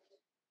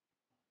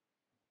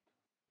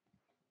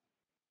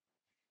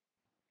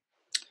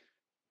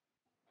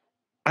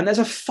 And there's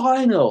a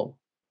final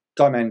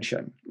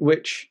dimension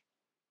which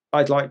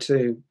I'd like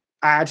to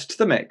add to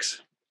the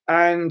mix,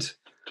 and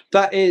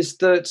that is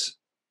that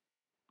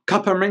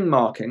cup and ring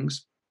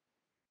markings,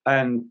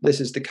 and this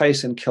is the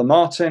case in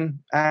Kilmartin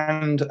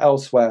and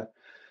elsewhere,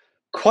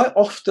 quite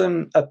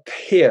often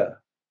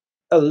appear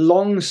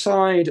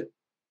alongside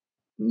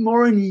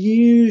more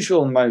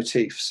unusual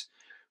motifs,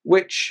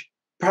 which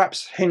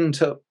perhaps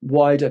hint at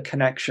wider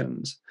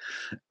connections.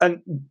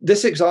 And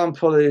this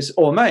example is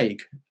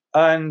Ormeig,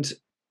 and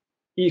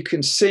you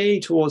can see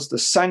towards the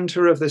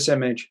center of this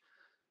image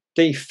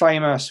the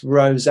famous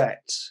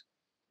rosettes,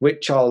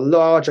 which are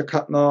larger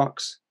cut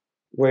marks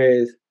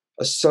with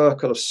a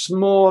circle of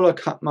smaller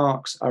cut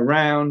marks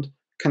around,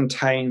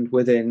 contained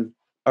within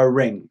a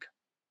ring.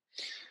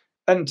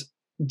 And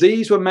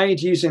these were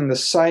made using the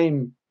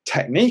same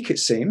technique, it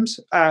seems,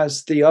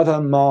 as the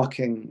other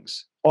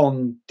markings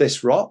on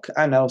this rock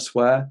and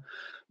elsewhere.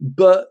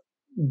 But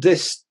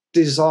this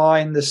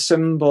design, the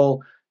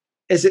symbol,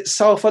 is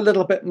itself a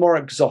little bit more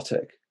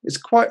exotic. It's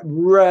quite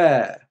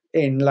rare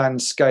in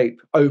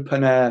landscape,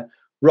 open air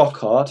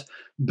rock art,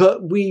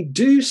 but we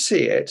do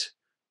see it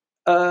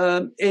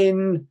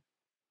in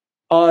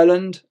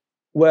Ireland,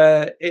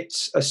 where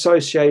it's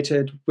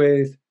associated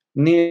with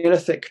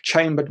Neolithic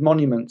chambered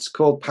monuments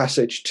called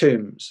passage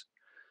tombs.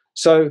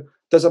 So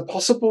there's a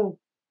possible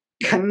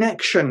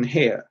connection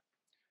here.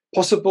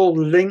 Possible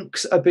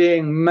links are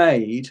being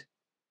made,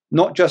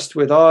 not just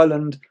with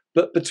Ireland,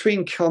 but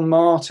between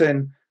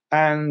Kilmartin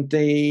and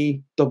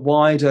the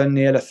wider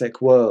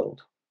Neolithic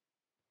world.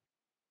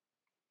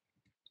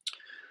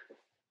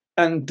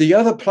 And the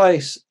other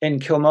place in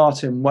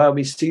Kilmartin where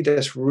we see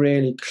this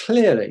really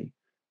clearly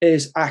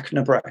is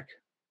Achnabrec.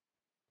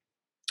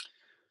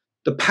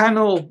 The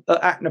panel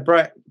at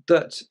Achnabrec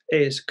that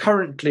is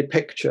currently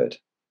pictured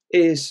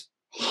is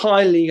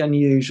highly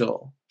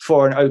unusual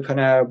for an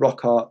open-air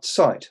rock art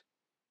site.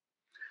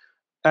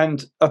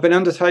 And I've been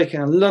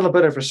undertaking a little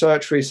bit of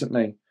research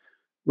recently,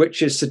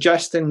 which is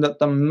suggesting that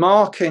the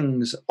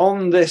markings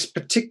on this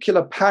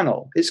particular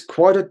panel is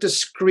quite a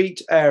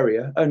discrete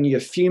area, only a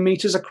few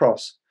meters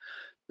across,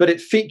 but it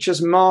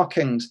features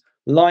markings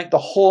like the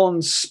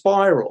horn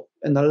spiral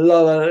in the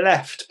lower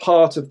left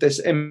part of this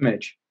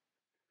image,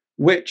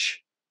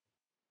 which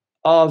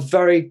are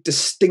very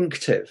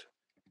distinctive.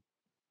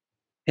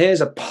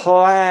 Here's a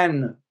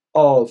plan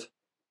of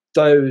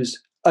those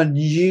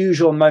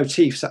unusual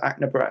motifs at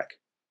Achnabrec: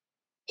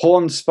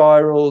 horn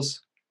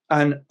spirals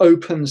and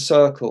open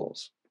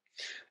circles.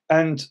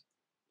 And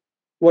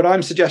what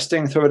I'm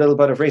suggesting through a little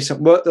bit of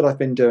recent work that I've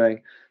been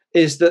doing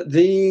is that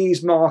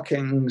these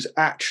markings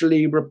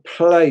actually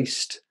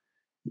replaced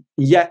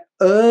yet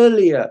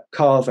earlier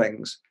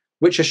carvings,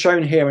 which are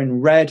shown here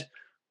in red,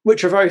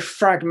 which are very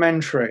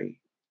fragmentary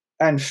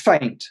and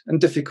faint and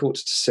difficult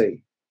to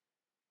see.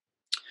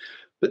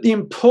 But the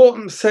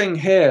important thing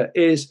here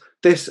is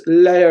this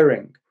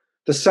layering,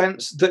 the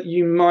sense that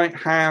you might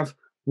have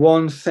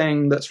one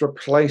thing that's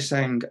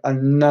replacing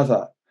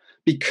another,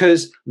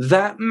 because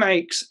that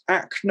makes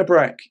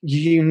Achnabrec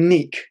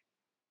unique,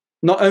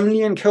 not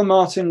only in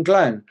Kilmartin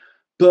Glen,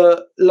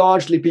 but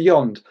largely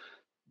beyond.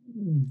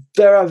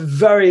 There are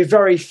very,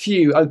 very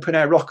few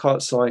open-air rock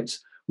art sites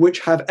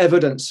which have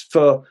evidence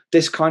for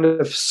this kind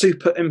of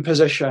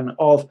superimposition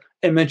of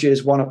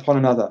images one upon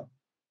another.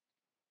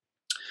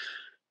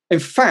 In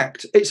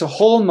fact, it's a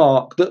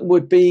hallmark that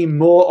would be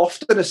more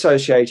often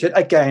associated,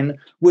 again,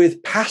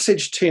 with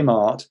passage tomb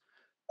art,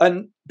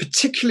 and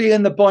particularly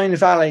in the Boyne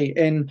Valley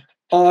in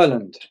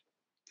Ireland.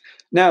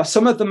 Now,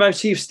 some of the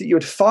motifs that you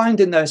would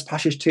find in those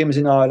passage tombs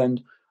in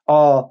Ireland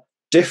are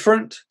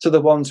different to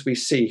the ones we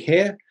see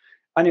here.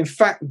 And in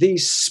fact,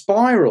 these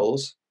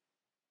spirals,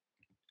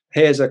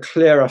 here's a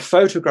clearer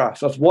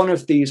photograph of one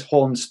of these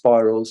horn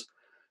spirals,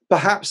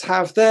 perhaps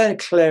have their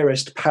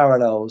clearest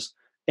parallels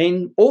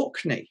in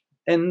Orkney,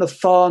 in the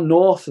far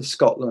north of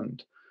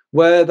Scotland,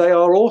 where they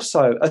are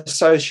also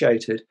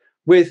associated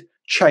with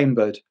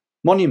chambered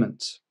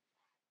monuments.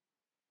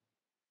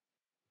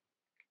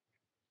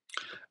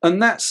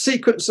 And that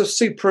sequence of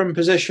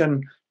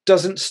superimposition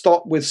doesn't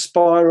stop with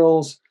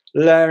spirals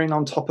layering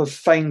on top of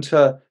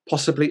fainter,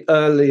 possibly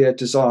earlier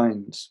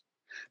designs,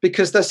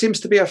 because there seems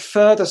to be a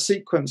further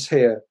sequence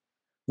here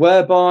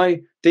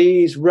whereby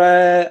these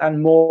rare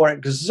and more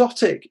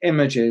exotic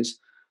images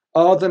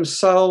are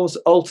themselves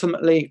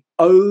ultimately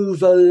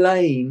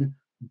overlain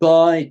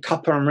by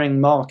cup and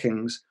ring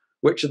markings,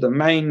 which are the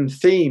main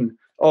theme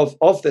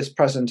of this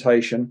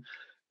presentation.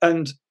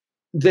 And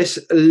this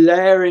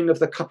layering of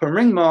the cup and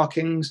ring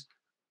markings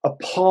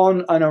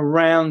upon and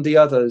around the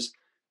others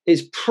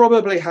is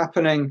probably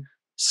happening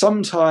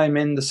sometime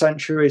in the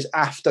centuries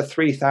after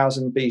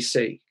 3000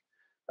 BC.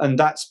 And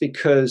that's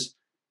because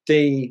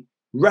the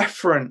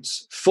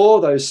reference for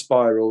those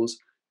spirals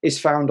is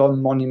found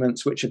on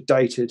monuments which are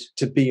dated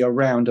to be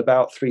around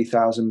about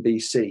 3000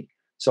 BC.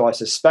 So I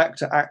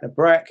suspect at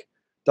Achnabrec,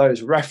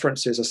 those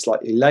references are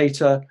slightly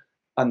later,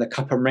 and the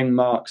cup and ring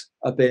marks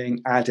are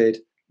being added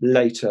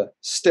later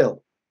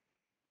still.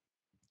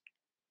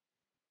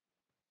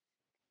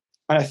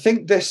 And I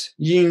think this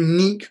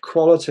unique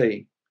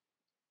quality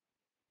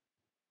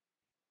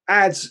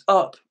adds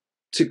up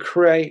to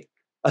create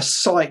a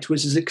site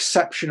which is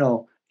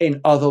exceptional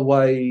in other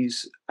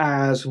ways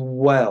as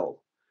well.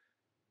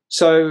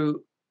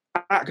 So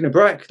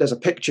Achnabrec, there's a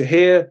picture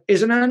here,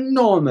 is an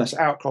enormous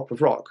outcrop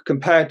of rock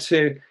compared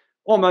to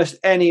almost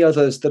any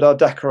others that are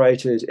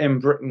decorated in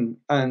Britain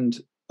and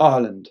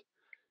Ireland.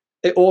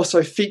 It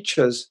also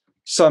features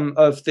some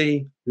of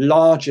the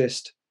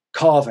largest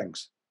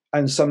carvings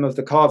and some of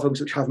the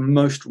carvings which have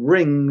most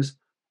rings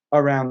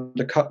around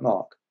the cut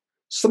mark.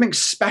 Something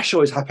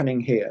special is happening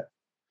here.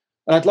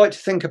 And I'd like to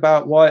think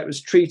about why it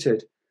was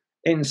treated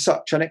in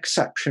such an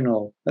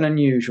exceptional and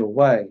unusual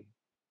way.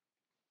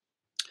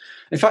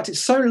 In fact, it's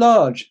so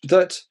large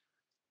that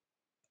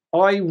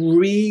I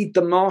read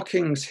the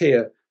markings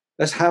here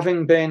as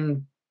having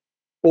been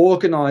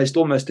organized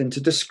almost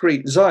into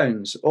discrete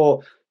zones,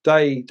 or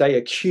they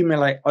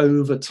accumulate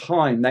over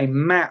time. They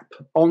map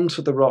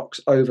onto the rocks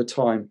over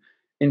time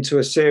into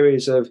a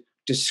series of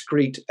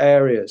discrete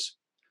areas.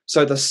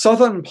 So the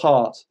southern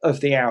part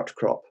of the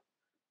outcrop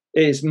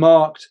is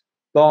marked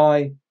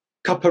by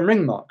cup and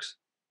ring marks.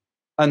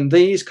 And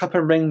these cup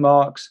and ring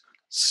marks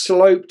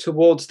slope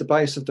towards the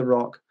base of the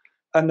rock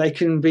and they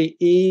can be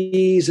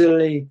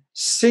easily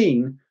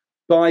seen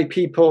by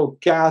people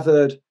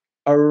gathered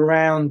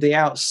around the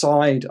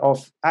outside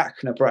of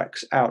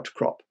Achnabracht's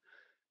outcrop.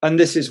 And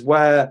this is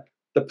where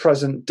the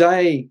present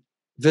day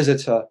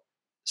visitor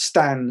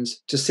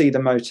stands to see the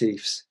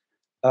motifs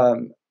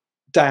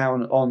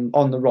down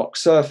on the rock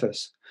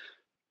surface.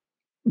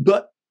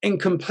 But in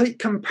complete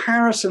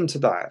comparison to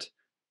that,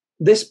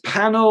 this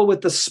panel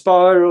with the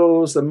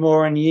spirals, the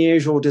more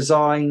unusual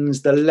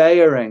designs, the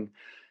layering,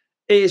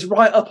 is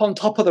right up on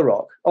top of the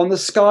rock, on the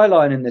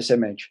skyline in this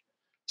image.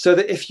 So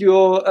that if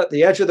you're at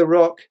the edge of the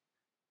rock,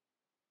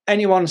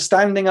 anyone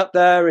standing up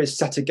there is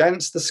set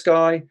against the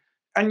sky,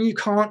 and you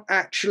can't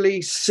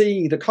actually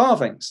see the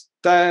carvings.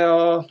 They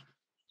are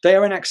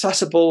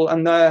inaccessible,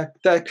 and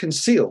they're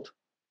concealed.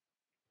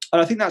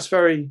 And I think that's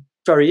very,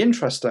 very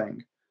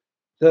interesting,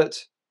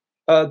 that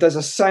there's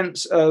a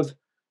sense of,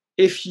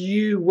 if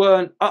you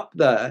weren't up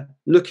there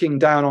looking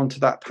down onto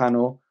that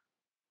panel,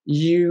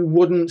 you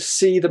wouldn't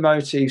see the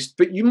motifs,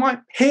 but you might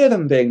hear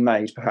them being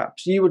made,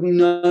 perhaps. You would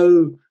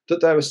know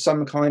that there was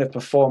some kind of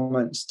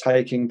performance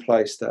taking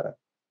place there.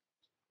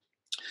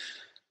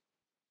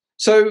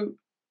 So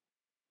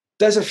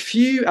there's a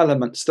few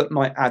elements that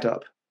might add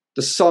up: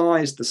 the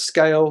size, the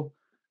scale,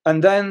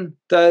 and then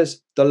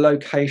there's the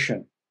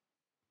location.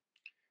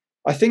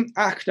 I think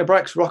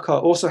Achnabracht's rock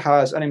art also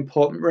has an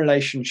important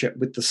relationship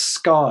with the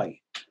sky.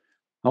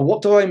 And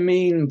what do I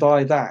mean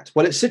by that?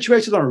 Well, it's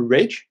situated on a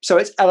ridge, so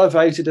it's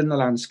elevated in the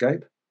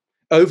landscape,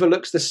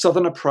 overlooks the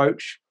southern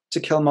approach to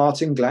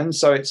Kilmartin Glen,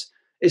 so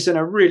it's in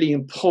a really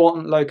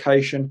important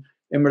location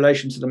in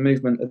relation to the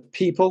movement of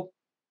people.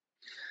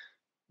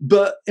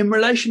 But in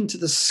relation to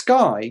the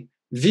sky,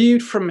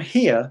 viewed from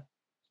here,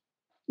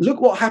 look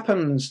what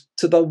happens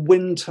to the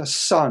winter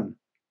sun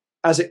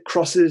as it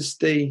crosses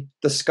the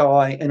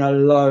sky in a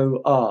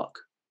low arc.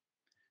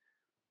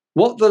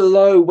 What the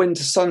low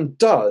winter sun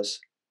does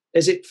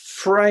is it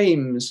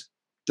frames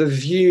the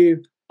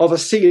view of a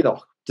sea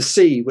loch, the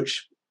sea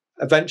which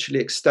eventually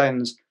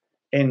extends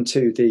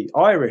into the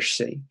Irish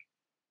Sea.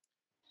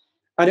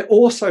 And it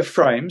also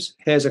frames,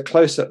 here's a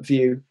close-up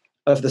view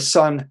of the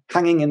sun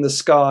hanging in the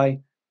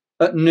sky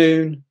at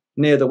noon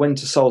near the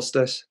winter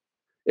solstice.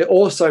 It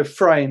also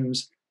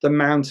frames the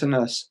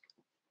mountainous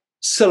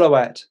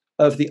silhouette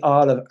of the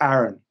Isle of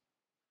Arran.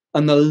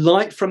 And the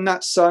light from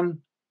that sun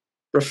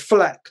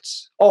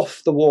reflects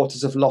off the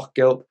waters of Loch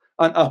Gilp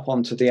and up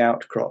onto the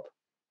outcrop.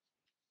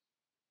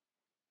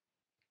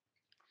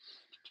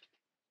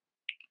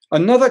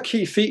 Another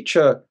key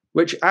feature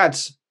which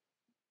adds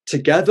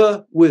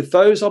together with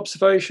those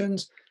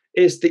observations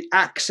is the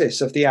axis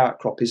of the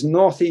outcrop is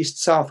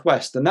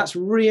northeast-southwest, and that's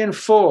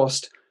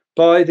reinforced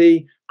by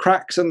the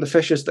cracks and the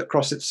fissures that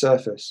cross its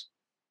surface.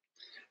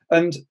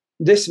 And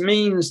this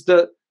means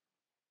that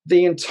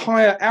the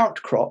entire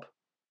outcrop,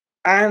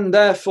 and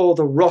therefore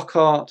the rock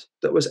art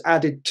that was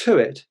added to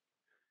it,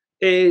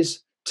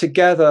 is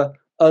together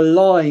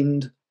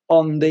aligned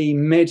on the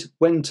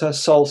midwinter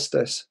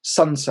solstice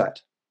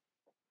sunset.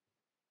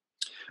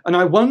 And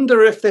I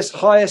wonder if this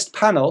highest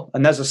panel,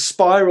 and there's a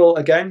spiral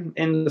again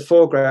in the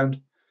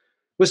foreground,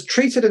 was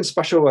treated in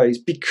special ways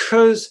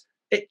because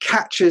it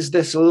catches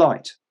this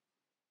light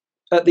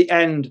at the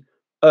end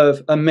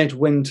of a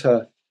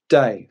midwinter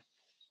day.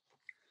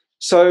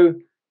 So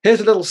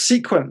here's a little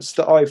sequence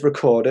that I've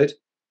recorded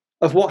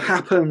of what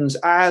happens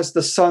as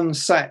the sun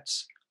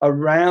sets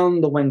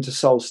around the winter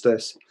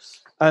solstice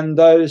and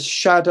those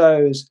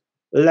shadows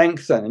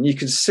lengthen. And you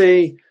can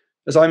see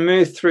as I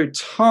move through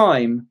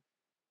time,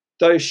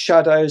 those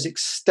shadows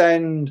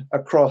extend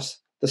across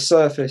the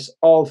surface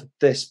of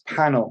this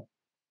panel.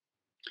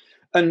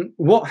 And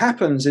what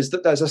happens is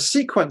that there's a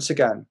sequence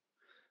again.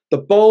 The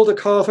boulder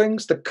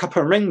carvings, the cup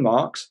and ring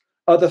marks,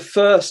 are the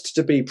first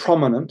to be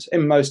prominent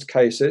in most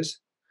cases.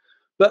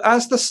 But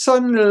as the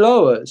sun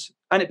lowers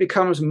and it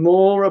becomes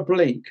more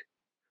oblique,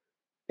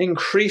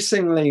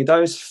 increasingly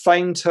those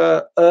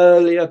fainter,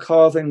 earlier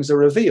carvings are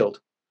revealed.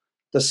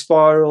 The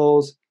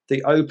spirals,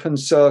 the open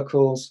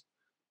circles,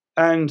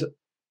 and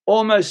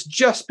almost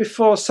just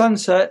before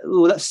sunset,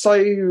 let's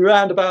say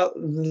round about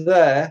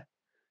there,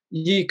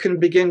 you can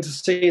begin to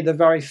see the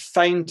very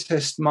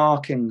faintest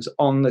markings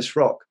on this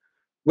rock,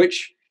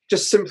 which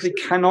just simply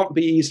cannot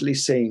be easily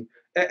seen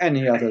at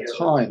any other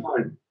time.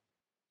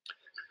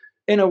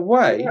 In a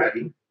way,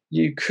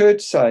 you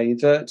could say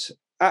that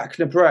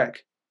Achnabracht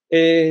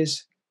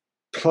is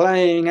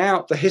playing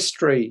out the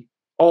history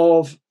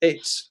of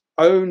its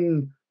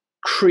own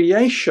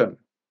creation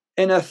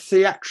in a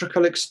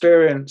theatrical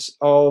experience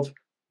of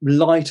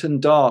light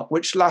and dark,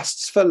 which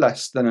lasts for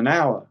less than an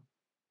hour.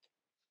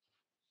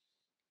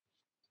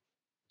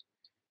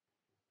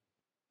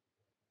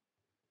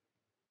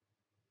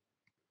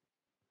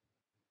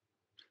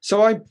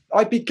 So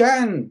I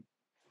began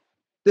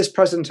this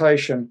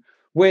presentation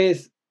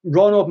with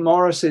Ronald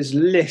Morris's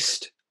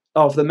list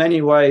of the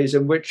many ways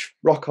in which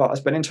rock art has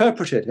been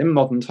interpreted in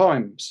modern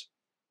times.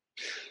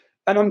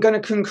 And I'm going to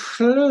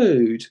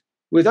conclude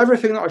with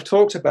everything that I've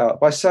talked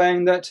about by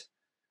saying that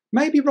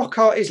maybe rock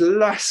art is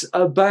less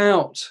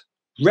about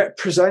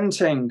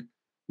representing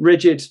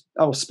rigid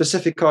or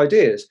specific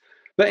ideas,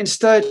 but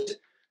instead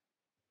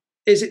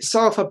is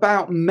itself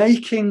about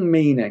making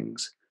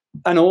meanings,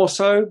 and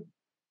also,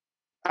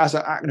 as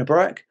at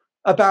Achnabrek,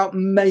 about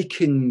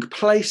making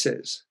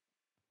places.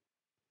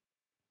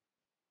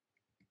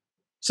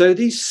 So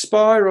these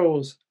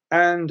spirals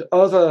and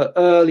other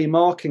early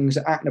markings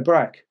at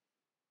Achnabrek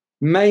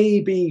may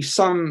be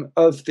some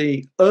of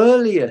the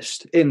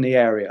earliest in the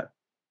area,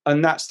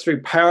 and that's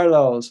through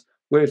parallels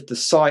with the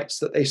sites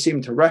that they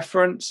seem to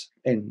reference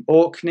in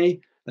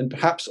Orkney and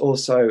perhaps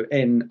also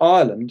in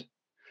Ireland.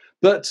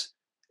 But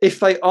if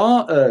they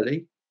are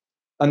early,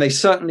 and they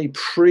certainly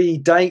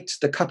predate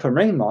the cup and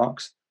ring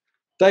marks,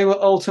 they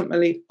were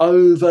ultimately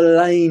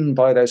overlain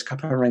by those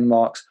cup and ring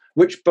marks,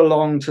 which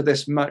belong to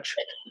this much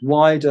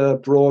wider,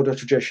 broader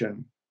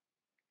tradition.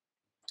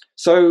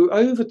 So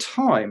over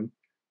time,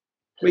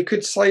 we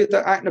could say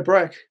that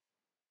Achnabrek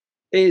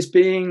is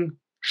being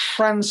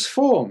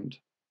transformed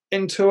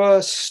into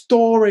a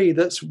story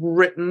that's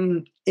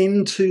written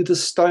into the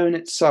stone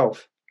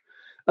itself.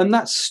 And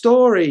that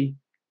story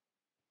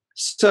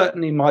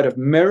certainly might have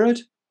mirrored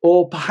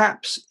or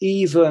perhaps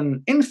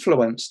even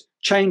influenced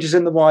changes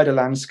in the wider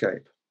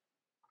landscape.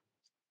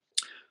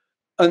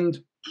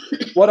 And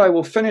what I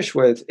will finish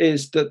with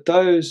is that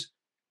those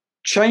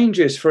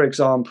changes, for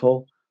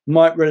example,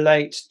 might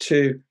relate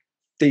to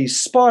these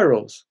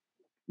spirals,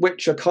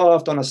 which are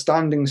carved on a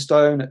standing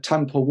stone at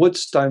Temple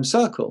Woodstone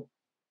Circle,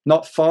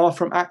 not far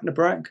from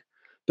Achnabrek.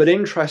 But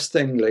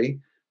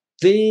interestingly,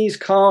 these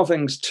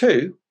carvings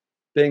too,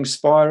 being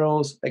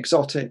spirals,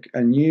 exotic,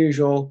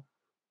 unusual,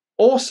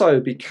 also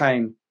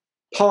became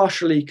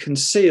partially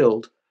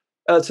concealed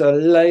at a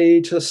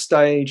later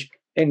stage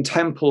in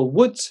Temple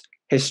Wood's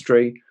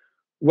history,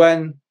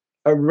 when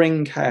a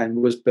ring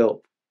cairn was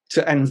built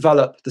to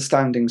envelop the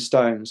standing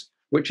stones,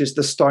 which is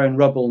the stone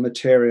rubble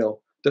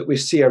material that we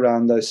see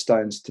around those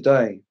stones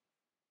today.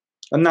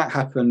 And that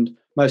happened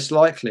most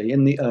likely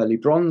in the early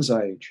Bronze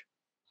Age.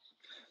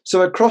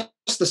 So across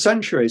the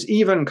centuries,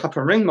 even cup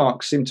and ring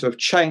marks seem to have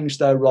changed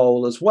their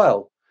role as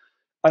well.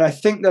 And I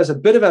think there's a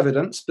bit of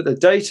evidence, but the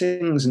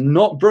dating's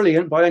not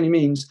brilliant by any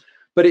means,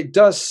 but it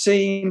does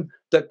seem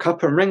that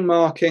cup and ring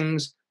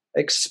markings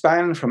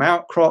expand from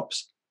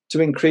outcrops to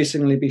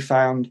increasingly be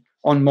found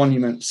on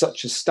monuments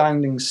such as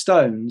standing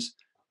stones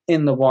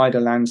in the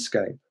wider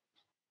landscape.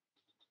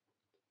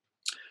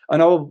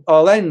 And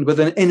I'll end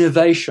with an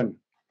innovation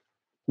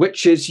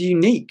which is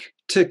unique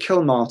to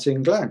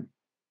Kilmartin Glen.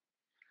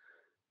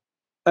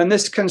 And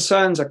this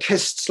concerns a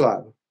kist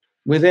slab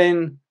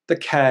within the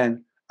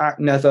cairn at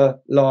Nether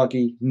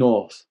Largy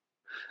North.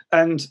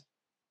 And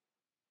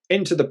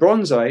into the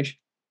Bronze Age,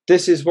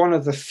 this is one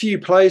of the few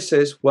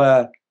places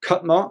where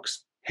cut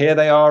marks, here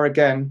they are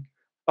again,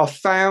 are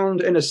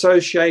found in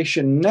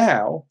association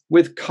now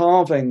with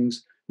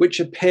carvings which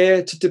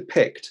appear to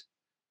depict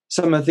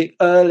some of the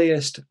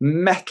earliest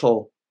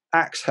metal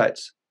axe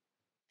heads.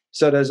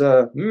 So there's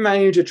a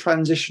major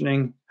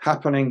transitioning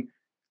happening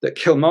that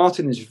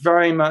Kilmartin is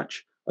very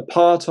much a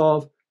part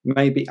of,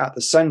 maybe at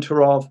the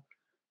centre of,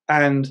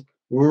 and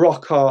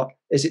rock art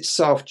is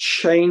itself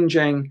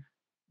changing,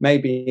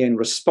 maybe in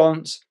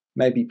response,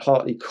 maybe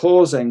partly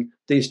causing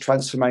these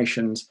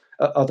transformations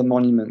at other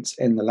monuments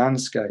in the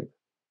landscape.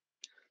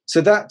 So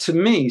that to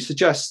me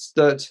suggests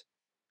that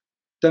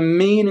the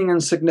meaning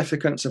and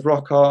significance of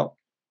rock art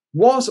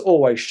was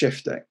always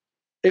shifting.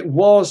 It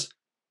was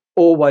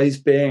always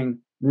being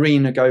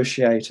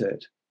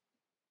renegotiated.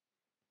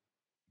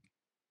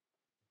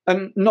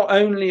 And not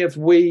only have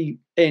we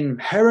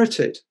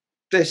inherited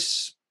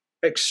this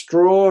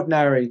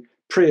extraordinary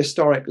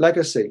prehistoric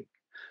legacy,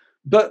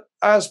 but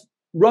as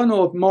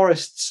Ronald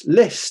Morris's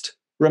list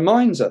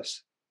reminds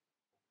us,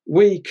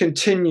 we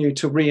continue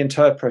to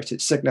reinterpret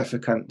its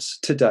significance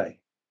today.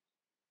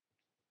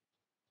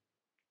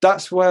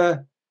 That's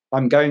where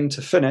I'm going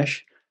to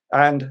finish,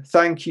 and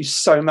thank you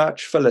so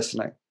much for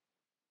listening.